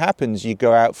sometimes it happens. You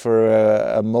go out for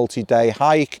a multi-day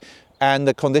hike and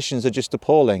the conditions are just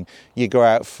appalling. You go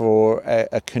out for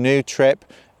a canoe trip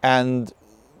and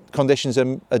conditions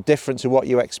are different to what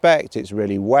you expect. It's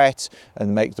really wet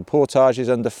and make the portages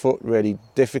underfoot really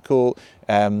difficult.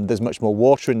 There's much more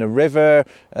water in the river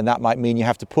and that might mean you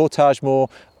have to portage more.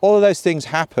 All of those things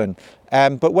happen.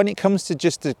 But when it comes to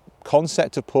just the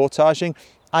concept of portaging,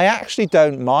 I actually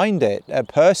don't mind it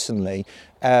personally.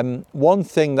 One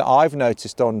thing that I've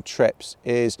noticed on trips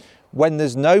is when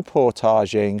there's no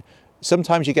portaging,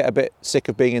 sometimes you get a bit sick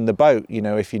of being in the boat. You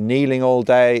know, if you're kneeling all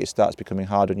day, it starts becoming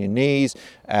hard on your knees.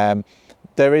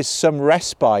 There is some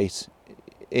respite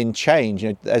in change.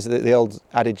 You know, as the old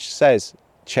adage says,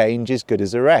 change is good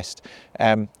as a rest.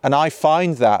 And I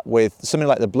find that with something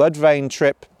like the blood vein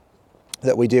trip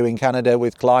that we do in Canada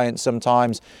with clients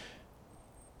sometimes,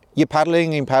 you're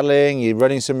paddling, you're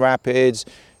running some rapids,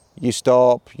 you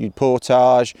stop, you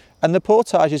portage, and the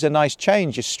portage is a nice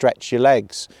change. You stretch your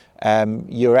legs.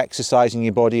 You're exercising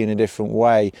your body in a different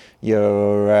way.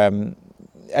 And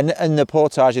the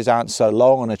portages aren't so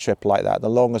long on a trip like that. The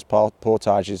longest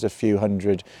portage is a few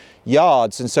hundred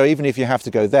yards, and so even if you have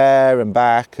to go there and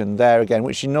back and there again,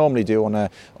 which you normally do on a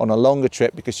longer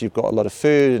trip because you've got a lot of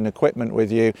food and equipment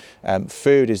with you,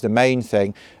 food is the main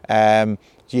thing.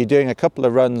 You're doing a couple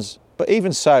of runs, but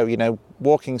even so, you know,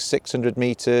 walking 600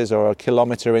 meters or a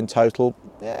kilometer in total,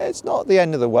 it's not the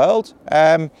end of the world.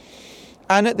 And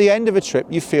at the end of a trip,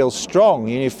 you feel strong.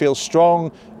 You feel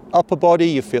strong upper body,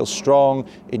 you feel strong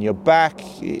in your back,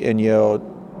 in your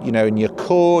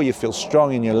core, you feel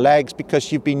strong in your legs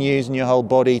because you've been using your whole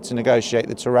body to negotiate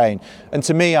the terrain. And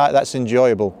to me, that's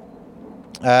enjoyable.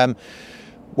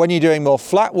 When you're doing more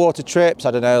flat water trips,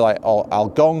 I don't know, like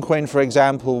Algonquin, for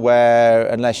example, where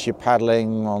unless you're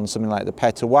paddling on something like the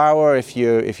Petawawa,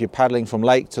 if you're paddling from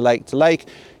lake to lake to lake,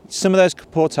 some of those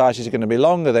portages are going to be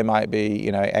longer. They might be,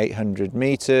 800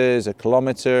 meters, a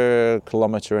kilometer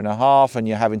and a half, and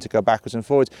you're having to go backwards and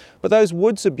forwards. But those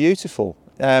woods are beautiful.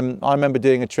 I remember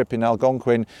doing a trip in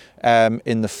Algonquin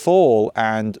in the fall,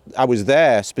 and I was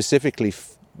there specifically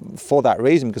for that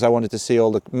reason, because I wanted to see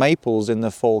all the maples in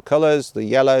the fall colours, the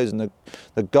yellows and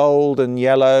the gold and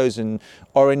yellows and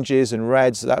oranges and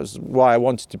reds. That was why I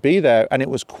wanted to be there. And it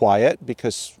was quiet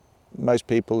because most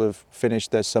people have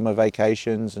finished their summer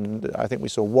vacations, and I think we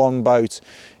saw one boat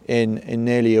in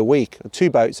nearly a week, or two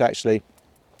boats actually,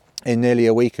 in nearly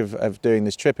a week of doing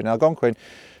this trip in Algonquin.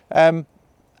 And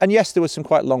yes, there were some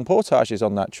quite long portages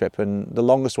on that trip, and the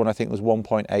longest one I think was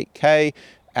 1.8k,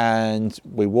 and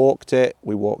we walked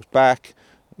back.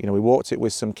 We walked it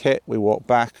with some kit, we walked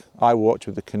back. I walked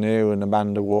with the canoe and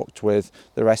Amanda walked with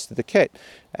the rest of the kit.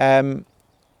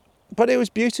 But it was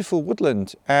beautiful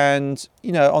woodland, and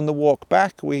on the walk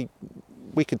back we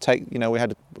could take, we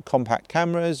had compact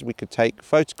cameras, we could take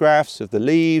photographs of the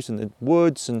leaves and the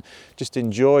woods and just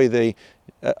enjoy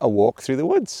a walk through the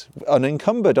woods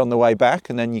unencumbered on the way back,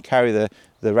 and then you carry the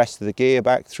rest of the gear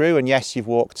back through. And yes, you've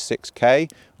walked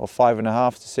 6k or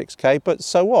 5.5 to 6k, but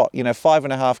so what?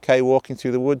 5.5k walking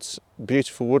through the woods,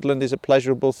 beautiful woodland, is a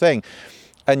pleasurable thing.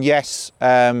 And yes,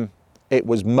 it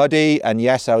was muddy, and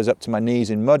yes, I was up to my knees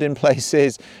in mud in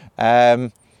places,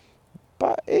 but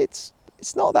it's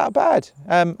not that bad.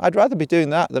 I'd rather be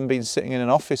doing that than being sitting in an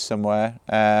office somewhere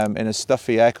in a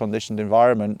stuffy air-conditioned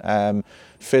environment,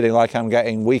 feeling like I'm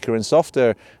getting weaker and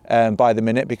softer by the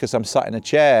minute because I'm sat in a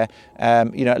chair.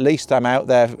 At least I'm out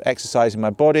there exercising my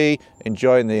body,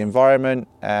 enjoying the environment.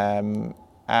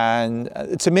 And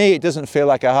to me, it doesn't feel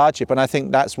like a hardship. And I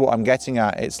think that's what I'm getting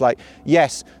at. It's like,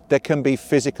 yes, there can be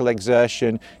physical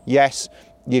exertion. Yes,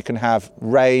 you can have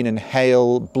rain and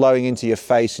hail blowing into your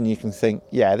face and you can think,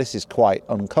 yeah, this is quite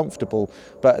uncomfortable.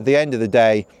 But at the end of the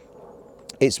day,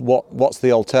 it's what's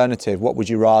the alternative? What would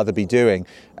you rather be doing?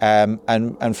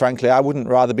 And frankly, I wouldn't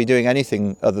rather be doing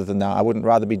anything other than that. I wouldn't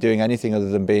rather be doing anything other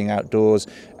than being outdoors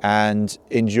and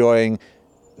enjoying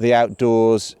the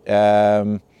outdoors.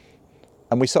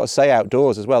 And we sort of say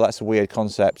outdoors as well. That's a weird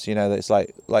concept, that it's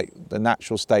like the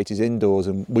natural state is indoors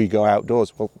and we go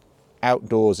outdoors. Well,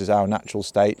 outdoors is our natural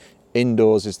state,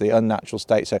 indoors is the unnatural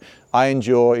state. So I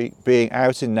enjoy being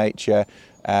out in nature,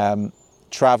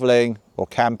 traveling or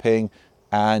camping,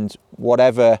 and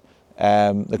whatever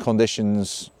the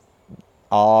conditions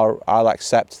are, I'll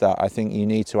accept that. I think you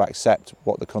need to accept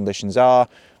what the conditions are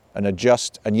and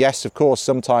adjust. And yes, of course,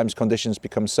 sometimes conditions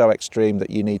become so extreme that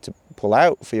you need to pull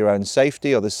out for your own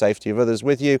safety or the safety of others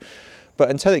with you. But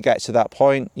until it gets to that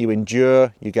point, you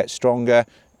endure, you get stronger.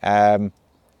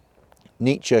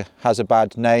 Nietzsche has a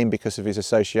bad name because of his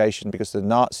association, because the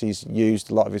Nazis used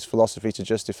a lot of his philosophy to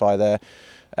justify their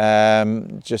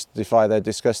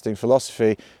disgusting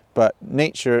philosophy. But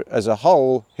Nietzsche as a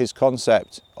whole, his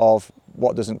concept of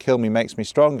what doesn't kill me makes me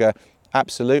stronger,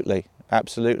 absolutely.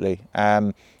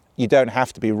 You don't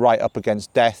have to be right up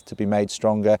against death to be made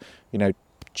stronger. You know,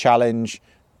 challenge,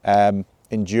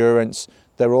 endurance,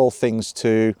 they're all things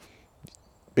to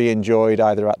be enjoyed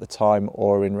either at the time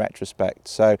or in retrospect.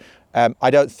 So I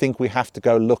don't think we have to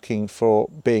go looking for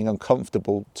being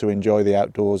uncomfortable to enjoy the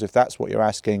outdoors, if that's what you're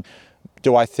asking.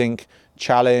 Do I think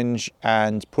challenge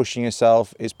and pushing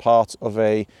yourself is part of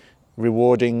a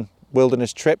rewarding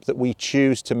wilderness trip that we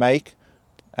choose to make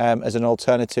as an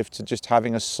alternative to just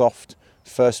having a soft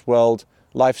first world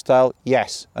lifestyle?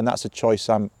 Yes, and that's a choice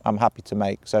I'm happy to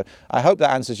make. So I hope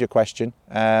that answers your question.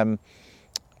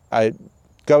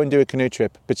 Go and do a canoe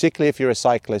trip, particularly if you're a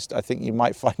cyclist. I think you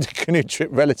might find a canoe trip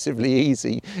relatively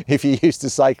easy if you're used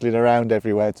to cycling around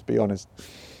everywhere, to be honest.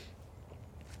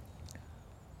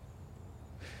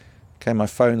 Okay, my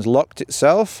phone's locked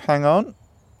itself. Hang on.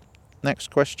 Next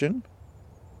question.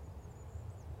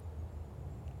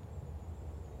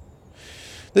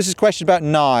 This is a question about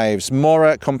knives.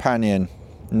 Mora Companion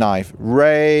knife.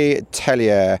 Ray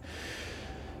Tellier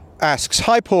asks,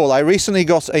 hi Paul, I recently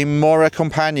got a Mora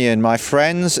Companion. My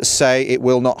friends say it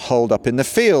will not hold up in the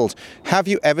field. Have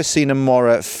you ever seen a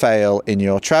Mora fail in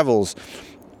your travels?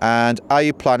 And are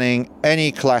you planning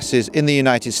any classes in the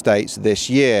United States this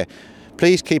year?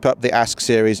 Please keep up the Ask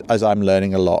series as I'm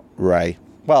learning a lot, Ray.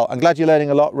 Well, I'm glad you're learning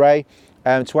a lot, Ray.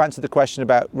 To answer the question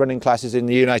about running classes in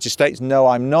the United States, no,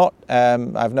 I'm not. I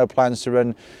have no plans to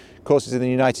run courses in the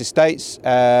United States.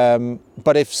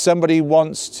 But if somebody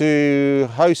wants to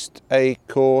host a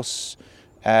course,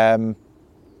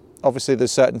 obviously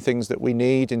there's certain things that we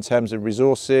need in terms of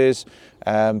resources,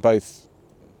 both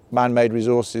man-made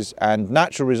resources and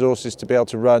natural resources to be able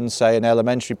to run, say, an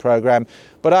elementary program.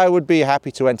 But I would be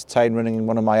happy to entertain running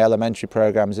one of my elementary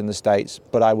programs in the States,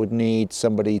 but I would need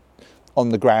somebody on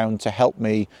the ground to help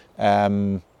me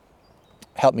liaise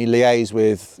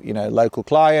with, you know, local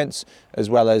clients, as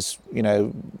well as, you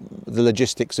know, the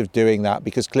logistics of doing that,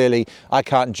 because clearly I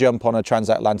can't jump on a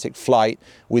transatlantic flight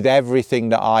with everything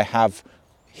that I have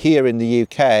here in the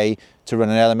UK to run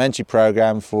an elementary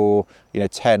program for, you know,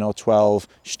 10 or 12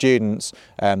 students.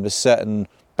 There's certain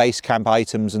base camp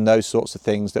items and those sorts of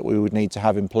things that we would need to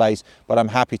have in place, but I'm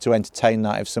happy to entertain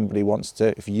that if somebody wants to,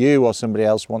 if you or somebody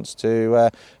else wants to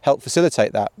help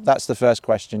facilitate that. That's the first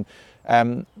question,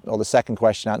 or the second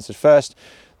question answered first.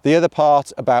 The other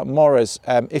part about Moras,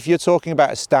 if you're talking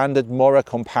about a standard Mora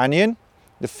Companion,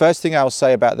 the first thing I'll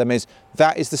say about them is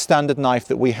that is the standard knife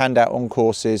that we hand out on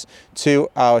courses to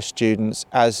our students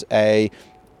as a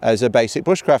basic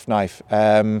bushcraft knife.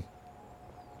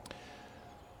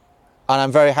 And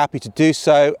I'm very happy to do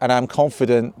so, and I'm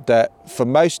confident that for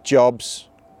most jobs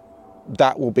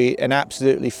that will be an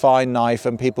absolutely fine knife,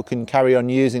 and people can carry on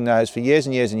using those for years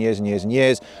and years and years and years and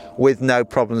years with no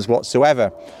problems whatsoever.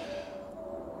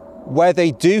 Where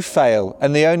they do fail,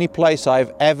 and the only place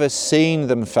I've ever seen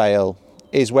them fail,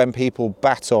 is when people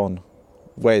baton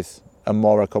with a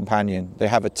Mora Companion. They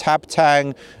have a tab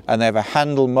tang and they have a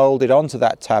handle moulded onto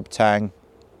that tab tang,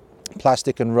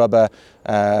 plastic and rubber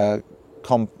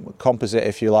composite,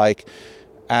 if you like.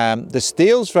 The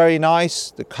steel's very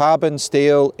nice, the carbon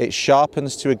steel, it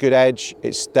sharpens to a good edge,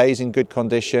 it stays in good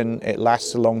condition, it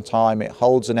lasts a long time, it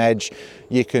holds an edge.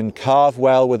 You can carve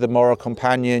well with the Mora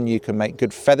Companion, you can make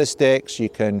good feather sticks, you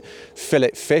can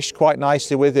fillet fish quite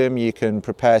nicely with them, you can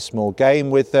prepare small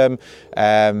game with them.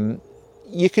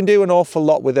 You can do an awful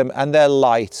lot with them, and they're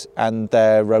light and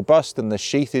they're robust and the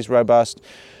sheath is robust.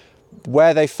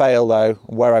 Where they fail though,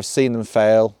 where I've seen them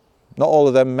fail, not all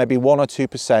of them, maybe 1 or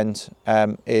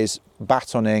 2%, is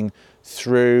batoning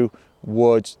through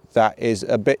wood that is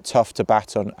a bit tough to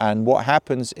baton. And what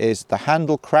happens is the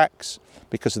handle cracks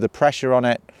because of the pressure on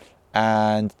it,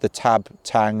 and the tab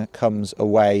tang comes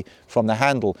away from the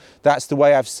handle. That's the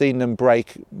way I've seen them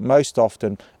break most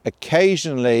often.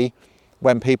 Occasionally,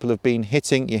 when people have been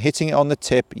you're hitting it on the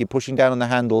tip, you're pushing down on the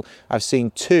handle.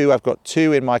 I've got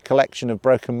two in my collection of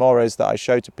broken Moras that I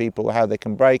show to people how they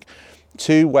can break.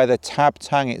 Two where the tab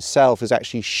tang itself is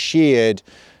actually sheared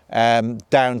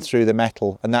down through the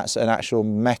metal, and that's an actual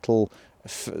metal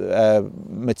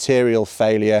material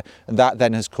failure, and that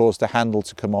then has caused the handle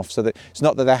to come off. So that it's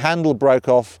not that the handle broke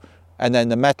off and then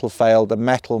the metal failed. The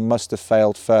metal must have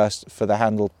failed first for the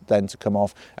handle then to come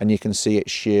off, and you can see it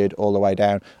sheared all the way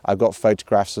down. I've got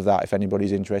photographs of that if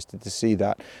anybody's interested to see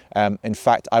that. In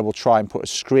fact, I will try and put a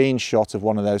screenshot of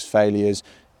one of those failures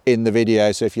in the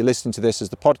video. So if you're listening to this as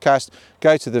the podcast,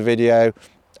 go to the video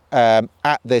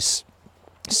at this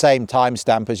same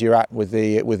timestamp as you're at with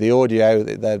the audio.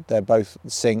 They're both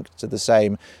synced to the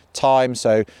same time,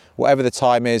 so whatever the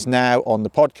time is now on the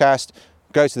podcast,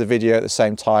 go to the video at the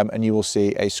same time and you will see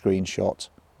a screenshot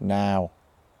now.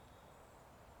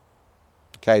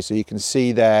 Okay, so you can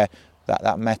see there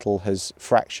that metal has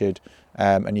fractured,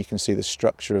 and you can see the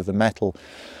structure of the metal.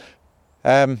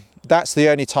 That's the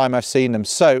only time I've seen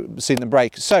them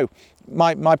break. So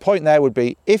my point there would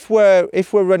be, if we're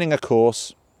running a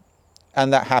course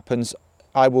and that happens,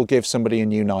 I will give somebody a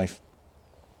new knife.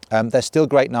 They're still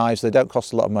great knives, they don't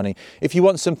cost a lot of money. If you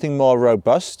want something more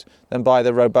robust, then buy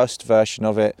the robust version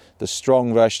of it, the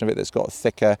strong version of it that's got a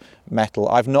thicker metal.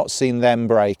 I've not seen them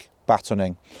break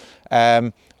batoning.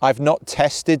 I've not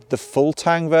tested the full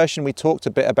tang version. We talked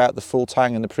a bit about the full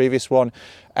tang in the previous one.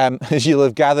 As you'll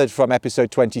have gathered from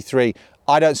episode 23,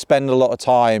 I don't spend a lot of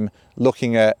time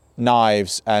looking at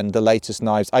knives and the latest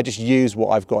knives. I just use what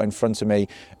I've got in front of me,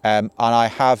 and I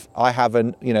have the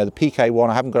PK1.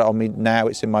 I haven't got it on me now,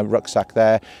 it's in my rucksack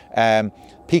there.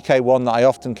 PK1 that I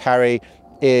often carry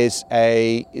is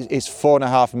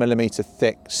 4.5mm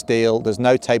thick steel. There's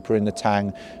no taper in the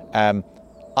tang.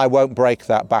 I won't break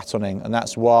that batoning, and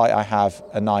that's why I have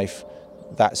a knife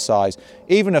that size.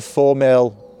 Even a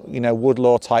 4mm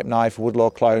Woodlaw type knife,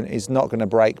 Woodlaw clone, is not going to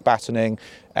break batoning.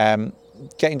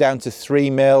 Getting down to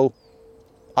 3mm,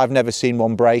 I've never seen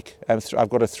one break. I've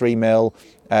got a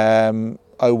 3mm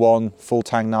 01 full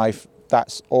tang knife.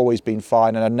 That's always been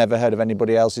fine, and I've never heard of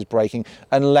anybody else's breaking,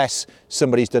 unless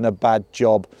somebody's done a bad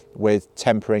job with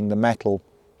tempering the metal.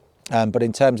 But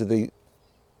in terms of the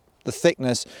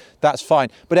thickness, that's fine.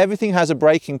 But everything has a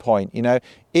breaking point.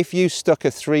 If you stuck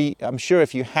I'm sure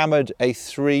if you hammered a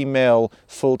 3mm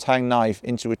full tang knife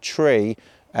into a tree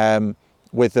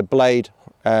with the blade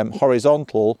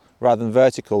horizontal rather than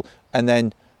vertical, and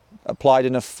then applied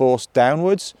enough force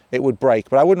downwards, it would break.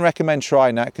 But I wouldn't recommend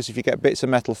trying that, because if you get bits of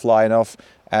metal flying off,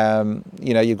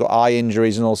 you've got eye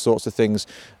injuries and all sorts of things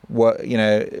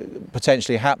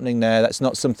potentially happening there. That's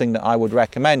not something that I would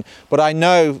recommend. But I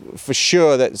know for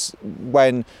sure that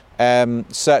when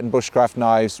certain bushcraft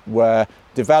knives were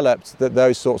developed, that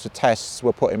those sorts of tests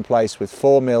were put in place with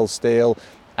 4mm steel,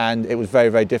 and it was very,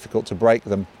 very difficult to break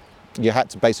them. You had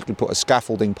to basically put a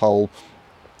scaffolding pole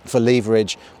for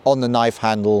leverage on the knife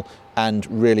handle and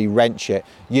really wrench it.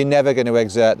 You're never going to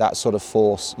exert that sort of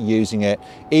force using it,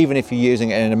 even if you're using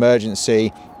it in an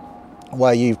emergency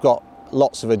where you've got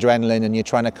lots of adrenaline and you're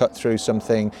trying to cut through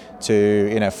something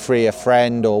to free a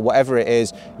friend or whatever it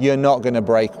is. You're not going to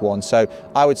break one. So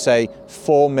I would say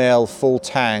 4mm full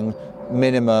tang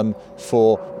minimum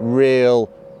for real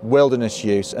wilderness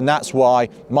use, and that's why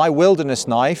my wilderness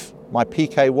knife, my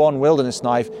PK1 wilderness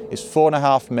knife, is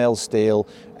 4.5mm steel,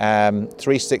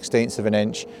 3/16 of an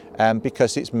inch,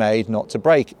 because it's made not to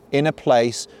break, in a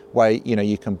place where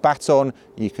you can baton,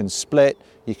 you can split,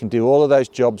 you can do all of those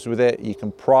jobs with it, you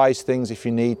can prize things if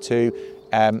you need to,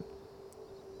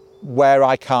 where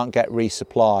I can't get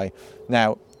resupply.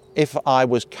 Now, if I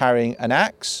was carrying an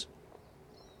axe,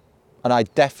 and I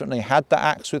definitely had the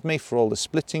axe with me for all the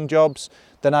splitting jobs,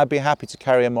 then I'd be happy to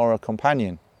carry a Mora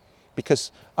Companion,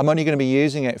 because I'm only going to be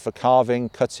using it for carving,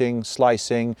 cutting,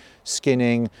 slicing,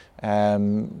 skinning,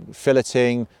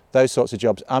 filleting, those sorts of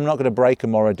jobs. I'm not going to break a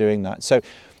Mora doing that. So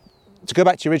to go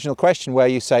back to your original question, where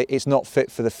you say it's not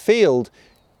fit for the field,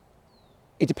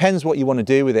 it depends what you want to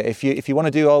do with it. If you want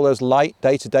to do all those light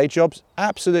day-to-day jobs,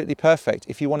 absolutely perfect.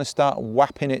 If you want to start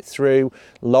whapping it through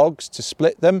logs to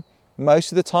split them,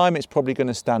 most of the time it's probably going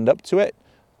to stand up to it.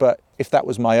 But if that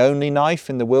was my only knife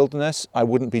in the wilderness, I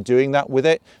wouldn't be doing that with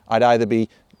it. I'd either be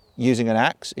using an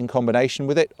axe in combination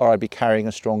with it, or I'd be carrying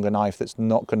a stronger knife that's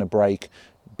not going to break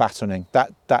batoning.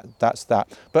 That's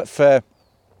that. But for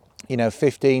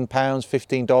 £15,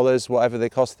 $15, whatever they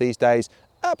cost these days,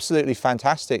 absolutely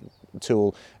fantastic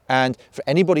tool. And for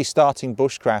anybody starting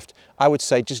bushcraft, I would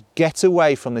say just get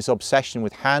away from this obsession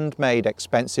with handmade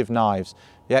expensive knives.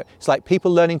 Yeah, it's like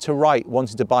people learning to write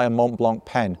wanting to buy a Mont Blanc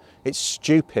pen. It's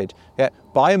stupid. Yeah,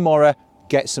 buy a Mora,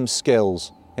 get some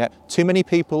skills. Yeah, too many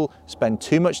people spend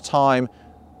too much time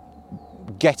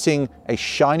getting a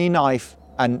shiny knife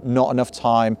and not enough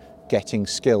time getting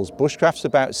skills. Bushcraft's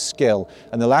about skill.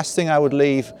 And the last thing I would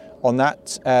leave on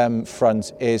that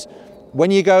front is,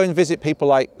 when you go and visit people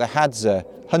like the Hadza,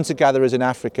 hunter-gatherers in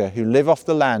Africa who live off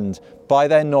the land by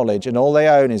their knowledge, and all they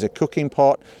own is a cooking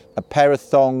pot, a pair of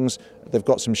thongs, they've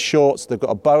got some shorts, they've got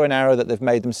a bow and arrow that they've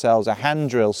made themselves, a hand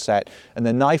drill set, and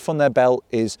the knife on their belt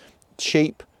is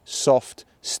cheap, soft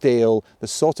steel, the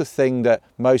sort of thing that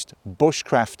most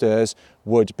bushcrafters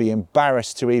would be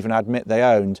embarrassed to even admit they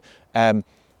owned.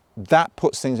 That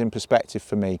puts things in perspective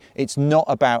for me. It's not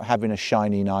about having a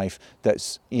shiny knife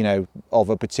that's, you know, of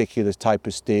a particular type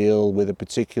of steel with a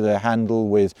particular handle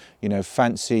with, you know,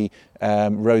 fancy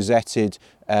rosetted,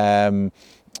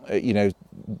 you know,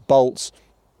 bolts.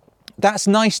 That's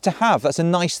nice to have. That's a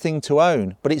nice thing to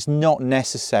own, but it's not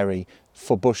necessary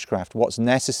for bushcraft. What's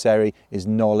necessary is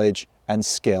knowledge and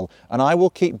skill. And I will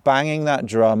keep banging that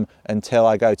drum until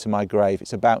I go to my grave.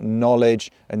 It's about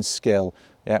knowledge and skill.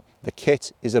 Yep. The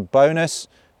kit is a bonus.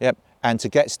 Yep. And to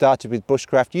get started with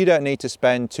bushcraft, you don't need to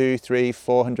spend £200,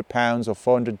 £300, £400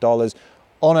 or $400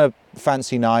 on a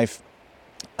fancy knife,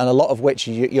 and a lot of which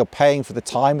you're paying for the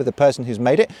time of the person who's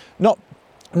made it. Not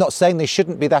saying they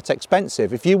shouldn't be that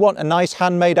expensive. If you want a nice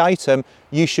handmade item,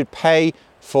 you should pay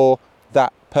for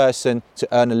that person to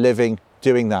earn a living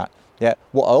doing that. Yeah.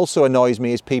 What also annoys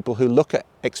me is people who look at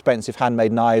expensive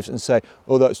handmade knives and say,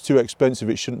 oh, that's too expensive,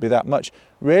 it shouldn't be that much.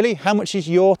 Really? How much is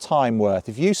your time worth?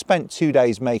 If you spent 2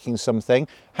 days making something,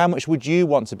 how much would you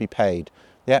want to be paid?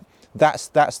 Yeah, that's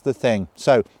the thing.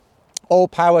 So all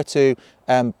power to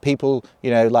people, you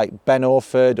know, like Ben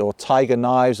Orford or Tiger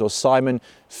Knives or Simon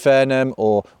Fernham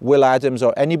or Will Adams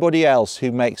or anybody else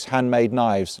who makes handmade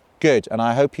knives. Good, and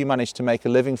I hope you manage to make a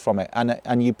living from it,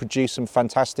 and you produce some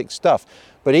fantastic stuff.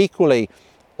 But equally,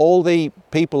 all the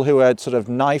people who are sort of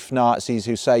knife Nazis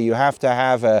who say you have to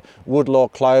have a Woodlaw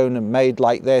clone made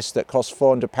like this that costs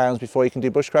 £400 before you can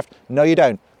do bushcraft, no you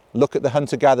don't. Look at the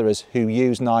hunter-gatherers who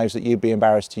use knives that you'd be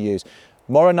embarrassed to use.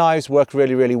 Mora knives work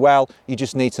really, really well. You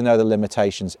just need to know the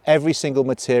limitations. Every single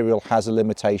material has a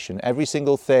limitation. Every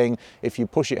single thing, if you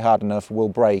push it hard enough, will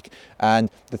break. And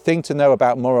the thing to know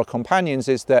about Mora Companions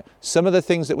is that some of the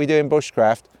things that we do in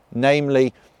bushcraft,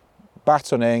 namely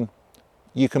batoning,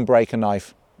 you can break a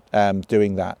knife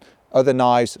doing that. Other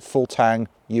knives, full tang,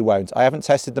 you won't. I haven't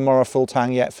tested the Mora full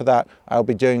tang yet for that. I'll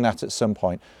be doing that at some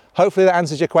point. Hopefully that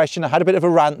answers your question. I had a bit of a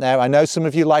rant there. I know some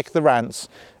of you like the rants.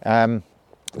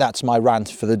 That's my rant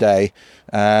for the day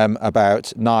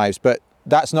about knives, but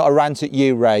that's not a rant at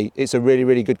you, Ray. It's a really,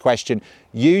 really good question.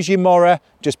 Use your Mora,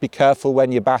 just be careful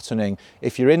when you're batoning.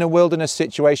 If you're in a wilderness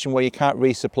situation where you can't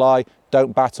resupply,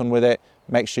 don't baton with it.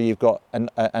 Make sure you've got an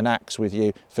axe with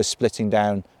you for splitting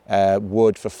down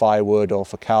wood for firewood or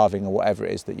for carving or whatever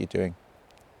it is that you're doing.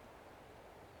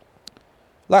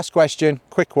 Last question,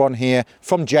 quick one here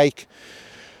from Jake.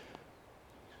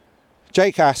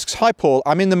 Jake asks, hi Paul,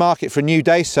 I'm in the market for a new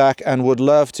day sack and would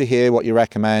love to hear what you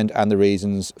recommend and the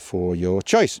reasons for your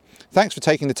choice. Thanks for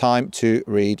taking the time to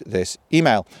read this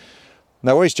email.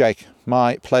 No worries, Jake,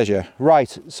 my pleasure.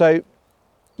 Right, so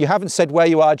you haven't said where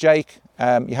you are, Jake.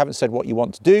 You haven't said what you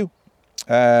want to do,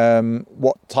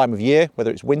 what time of year,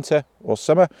 whether it's winter or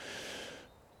summer.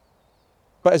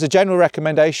 But as a general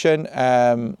recommendation,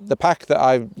 the pack that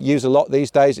I use a lot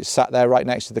these days, it's sat there right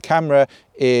next to the camera,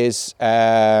 is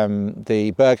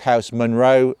the Berghaus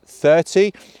Monroe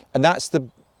 30. And that's the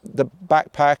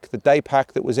backpack, the day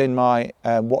pack that was in my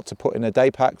what to put in a day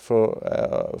pack for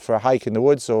a hike in the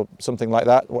woods or something like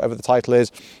that, whatever the title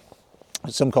is,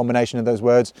 some combination of those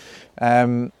words.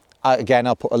 Again,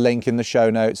 I'll put a link in the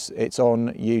show notes. It's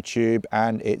on YouTube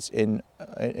and it's in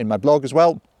my blog as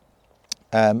well.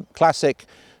 Classic,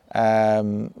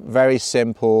 very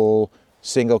simple,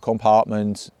 single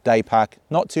compartment day pack,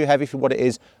 not too heavy for what it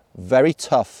is, very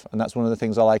tough, and that's one of the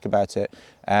things I like about it.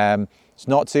 It's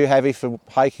not too heavy for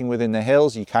hiking within the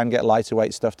hills. You can get lighter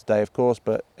weight stuff today, of course,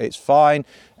 but it's fine.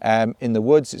 In the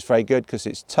woods, it's very good because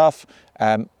it's tough.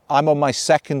 I'm on my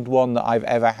second one that I've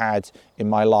ever had in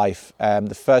my life.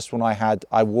 The first one I had,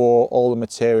 I wore all the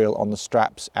material on the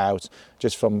straps out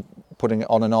just from putting it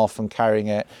on and off and carrying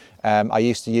it. I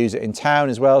used to use it in town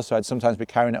as well, so I'd sometimes be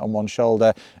carrying it on one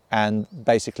shoulder, and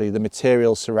basically the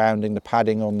material surrounding the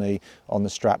padding on the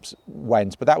straps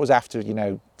went. But that was after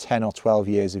 10 or 12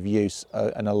 years of use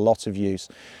and a lot of use.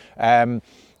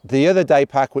 The other day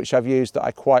pack which I've used that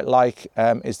I quite like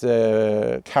is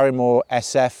the Carrymore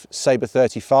SF Sabre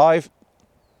 35.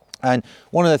 And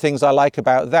one of the things I like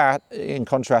about that, in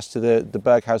contrast to the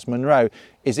Berghaus Monroe,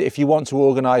 is that if you want to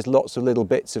organise lots of little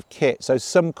bits of kit. So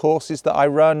some courses that I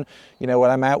run,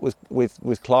 when I'm out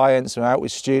with clients or out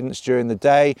with students during the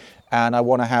day, and I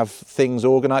want to have things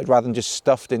organised rather than just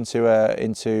stuffed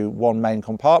into one main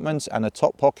compartment and a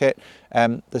top pocket,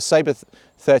 the Sabre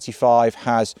 35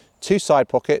 has 2 side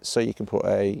pockets, so you can put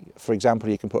for example,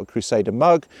 you can put a Crusader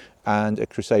mug and a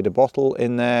Crusader bottle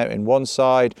in there in one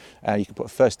side. You can put a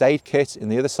first aid kit in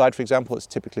the other side, for example. It's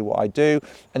typically what I do.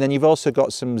 And then you've also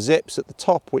got some zips at the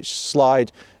top which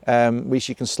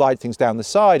you can slide things down the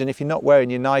side. And if you're not wearing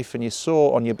your knife and your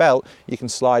saw on your belt, you can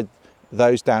slide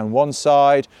those down one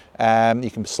side.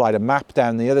 You can slide a map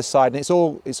down the other side, and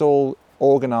it's all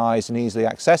organized and easily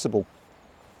accessible.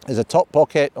 There's a top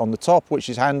pocket on the top, which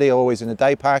is handy, always in a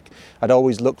day pack. I'd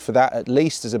always look for that at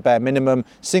least as a bare minimum.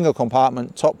 Single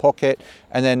compartment, top pocket,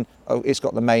 and then it's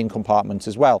got the main compartment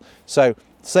as well. So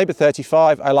Sabre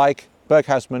 35 I like,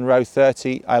 Berghaus Monroe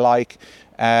 30 I like,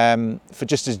 for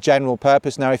just as general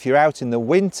purpose. Now if you're out in the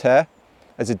winter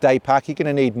as a day pack, you're going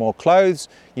to need more clothes.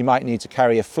 You might need to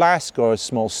carry a flask or a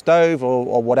small stove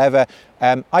or whatever.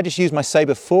 I just use my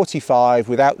Sabre 45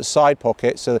 without the side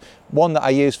pocket, so one that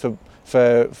I use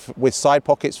with side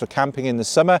pockets for camping in the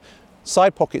summer,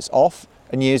 side pockets off,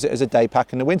 and use it as a day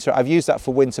pack in the winter. I've used that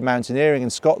for winter mountaineering in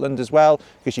Scotland as well,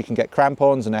 because you can get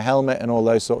crampons and a helmet and all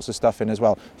those sorts of stuff in as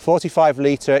well. 45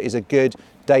 litre is a good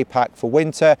day pack for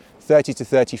winter. 30 to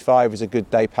 35 is a good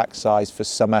day pack size for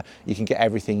summer. You can get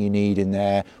everything you need in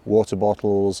there: water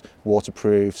bottles,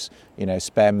 waterproofs,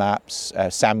 spare maps,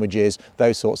 sandwiches,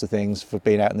 those sorts of things for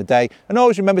being out in the day. And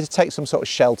always remember to take some sort of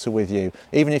shelter with you.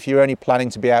 Even if you're only planning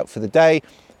to be out for the day,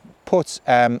 put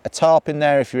a tarp in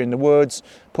there if you're in the woods,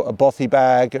 put a bothy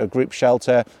bag, a group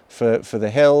shelter for the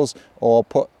hills, or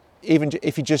even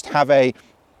if you just have an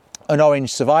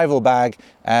orange survival bag,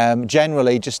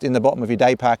 generally just in the bottom of your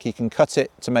day pack, you can cut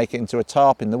it to make it into a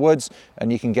tarp in the woods,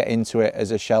 and you can get into it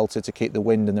as a shelter to keep the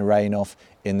wind and the rain off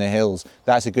in the hills.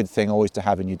 That's a good thing always to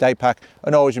have in your day pack.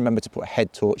 And always remember to put a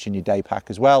head torch in your day pack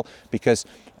as well, because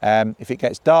if it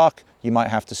gets dark, you might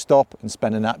have to stop and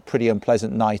spend a pretty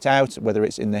unpleasant night out, whether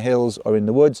it's in the hills or in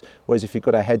the woods. Whereas if you've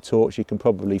got a head torch, you can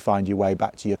probably find your way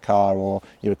back to your car or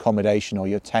your accommodation or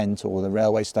your tent or the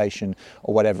railway station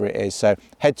or whatever it is. So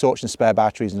head torch and spare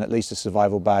batteries and at least a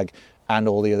survival bag and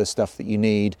all the other stuff that you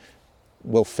need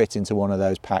will fit into one of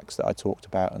those packs that I talked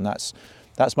about. And that's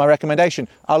my recommendation.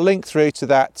 I'll link through to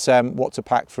that what to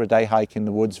pack for a day hike in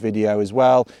the woods video as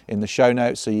well in the show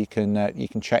notes, so you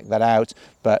can check that out.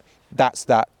 But that's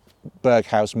that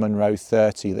Berghaus Monroe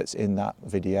 30 that's in that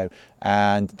video,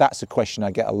 and that's a question I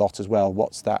get a lot as well.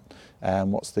 What's that?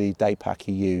 What's the day pack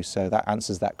you use? So that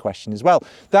answers that question as well.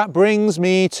 That brings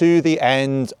me to the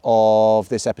end of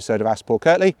this episode of Ask Paul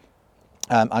Kirtley.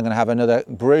 I'm going to have another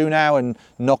brew now and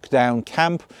knock down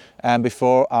camp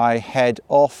before I head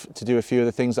off to do a few of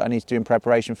the things that I need to do in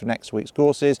preparation for next week's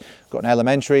courses. I've got an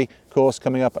elementary course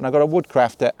coming up, and I've got a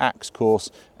woodcrafter axe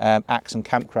course, axe and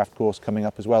campcraft course coming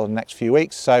up as well in the next few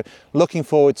weeks. So looking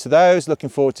forward to those, looking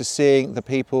forward to seeing the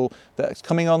people that are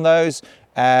coming on those.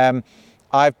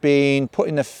 I've been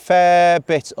putting a fair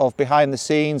bit of behind the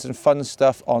scenes and fun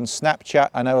stuff on Snapchat.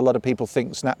 I know a lot of people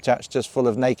think Snapchat's just full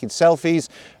of naked selfies.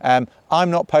 I'm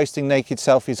not posting naked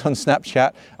selfies on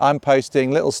Snapchat. I'm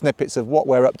posting little snippets of what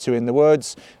we're up to in the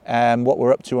woods and what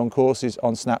we're up to on courses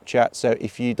on Snapchat. So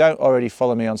if you don't already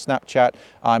follow me on Snapchat,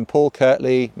 I'm Paul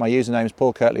Kirtley. My username is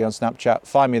Paul Kirtley on Snapchat.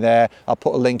 Find me there. I'll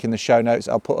put a link in the show notes.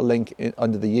 I'll put a link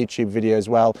under the YouTube video as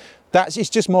well. It's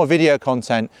just more video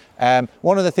content.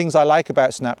 One of the things I like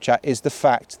about Snapchat is the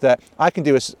fact that I can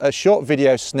do a short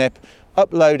video snip,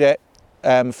 upload it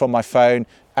from my phone,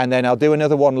 and then I'll do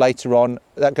another one later on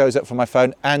that goes up from my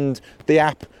phone, and the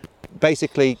app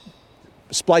basically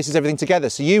splices everything together.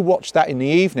 So you watch that in the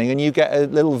evening and you get a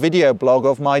little video blog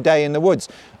of my day in the woods.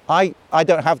 I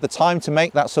don't have the time to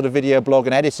make that sort of video blog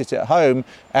and edit it at home,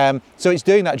 so it's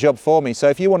doing that job for me. So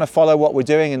if you want to follow what we're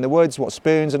doing in the woods, what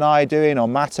Spoons and I are doing, or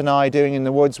Matt and I are doing in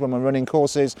the woods when we're running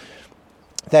courses,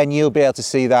 then you'll be able to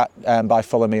see that by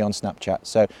following me on Snapchat.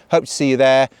 So hope to see you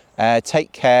there.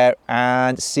 Take care,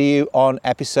 and see you on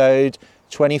episode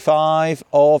 25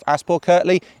 of Ask Paul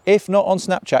Kirtley, if not on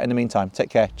Snapchat in the meantime. Take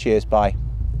care. Cheers. Bye.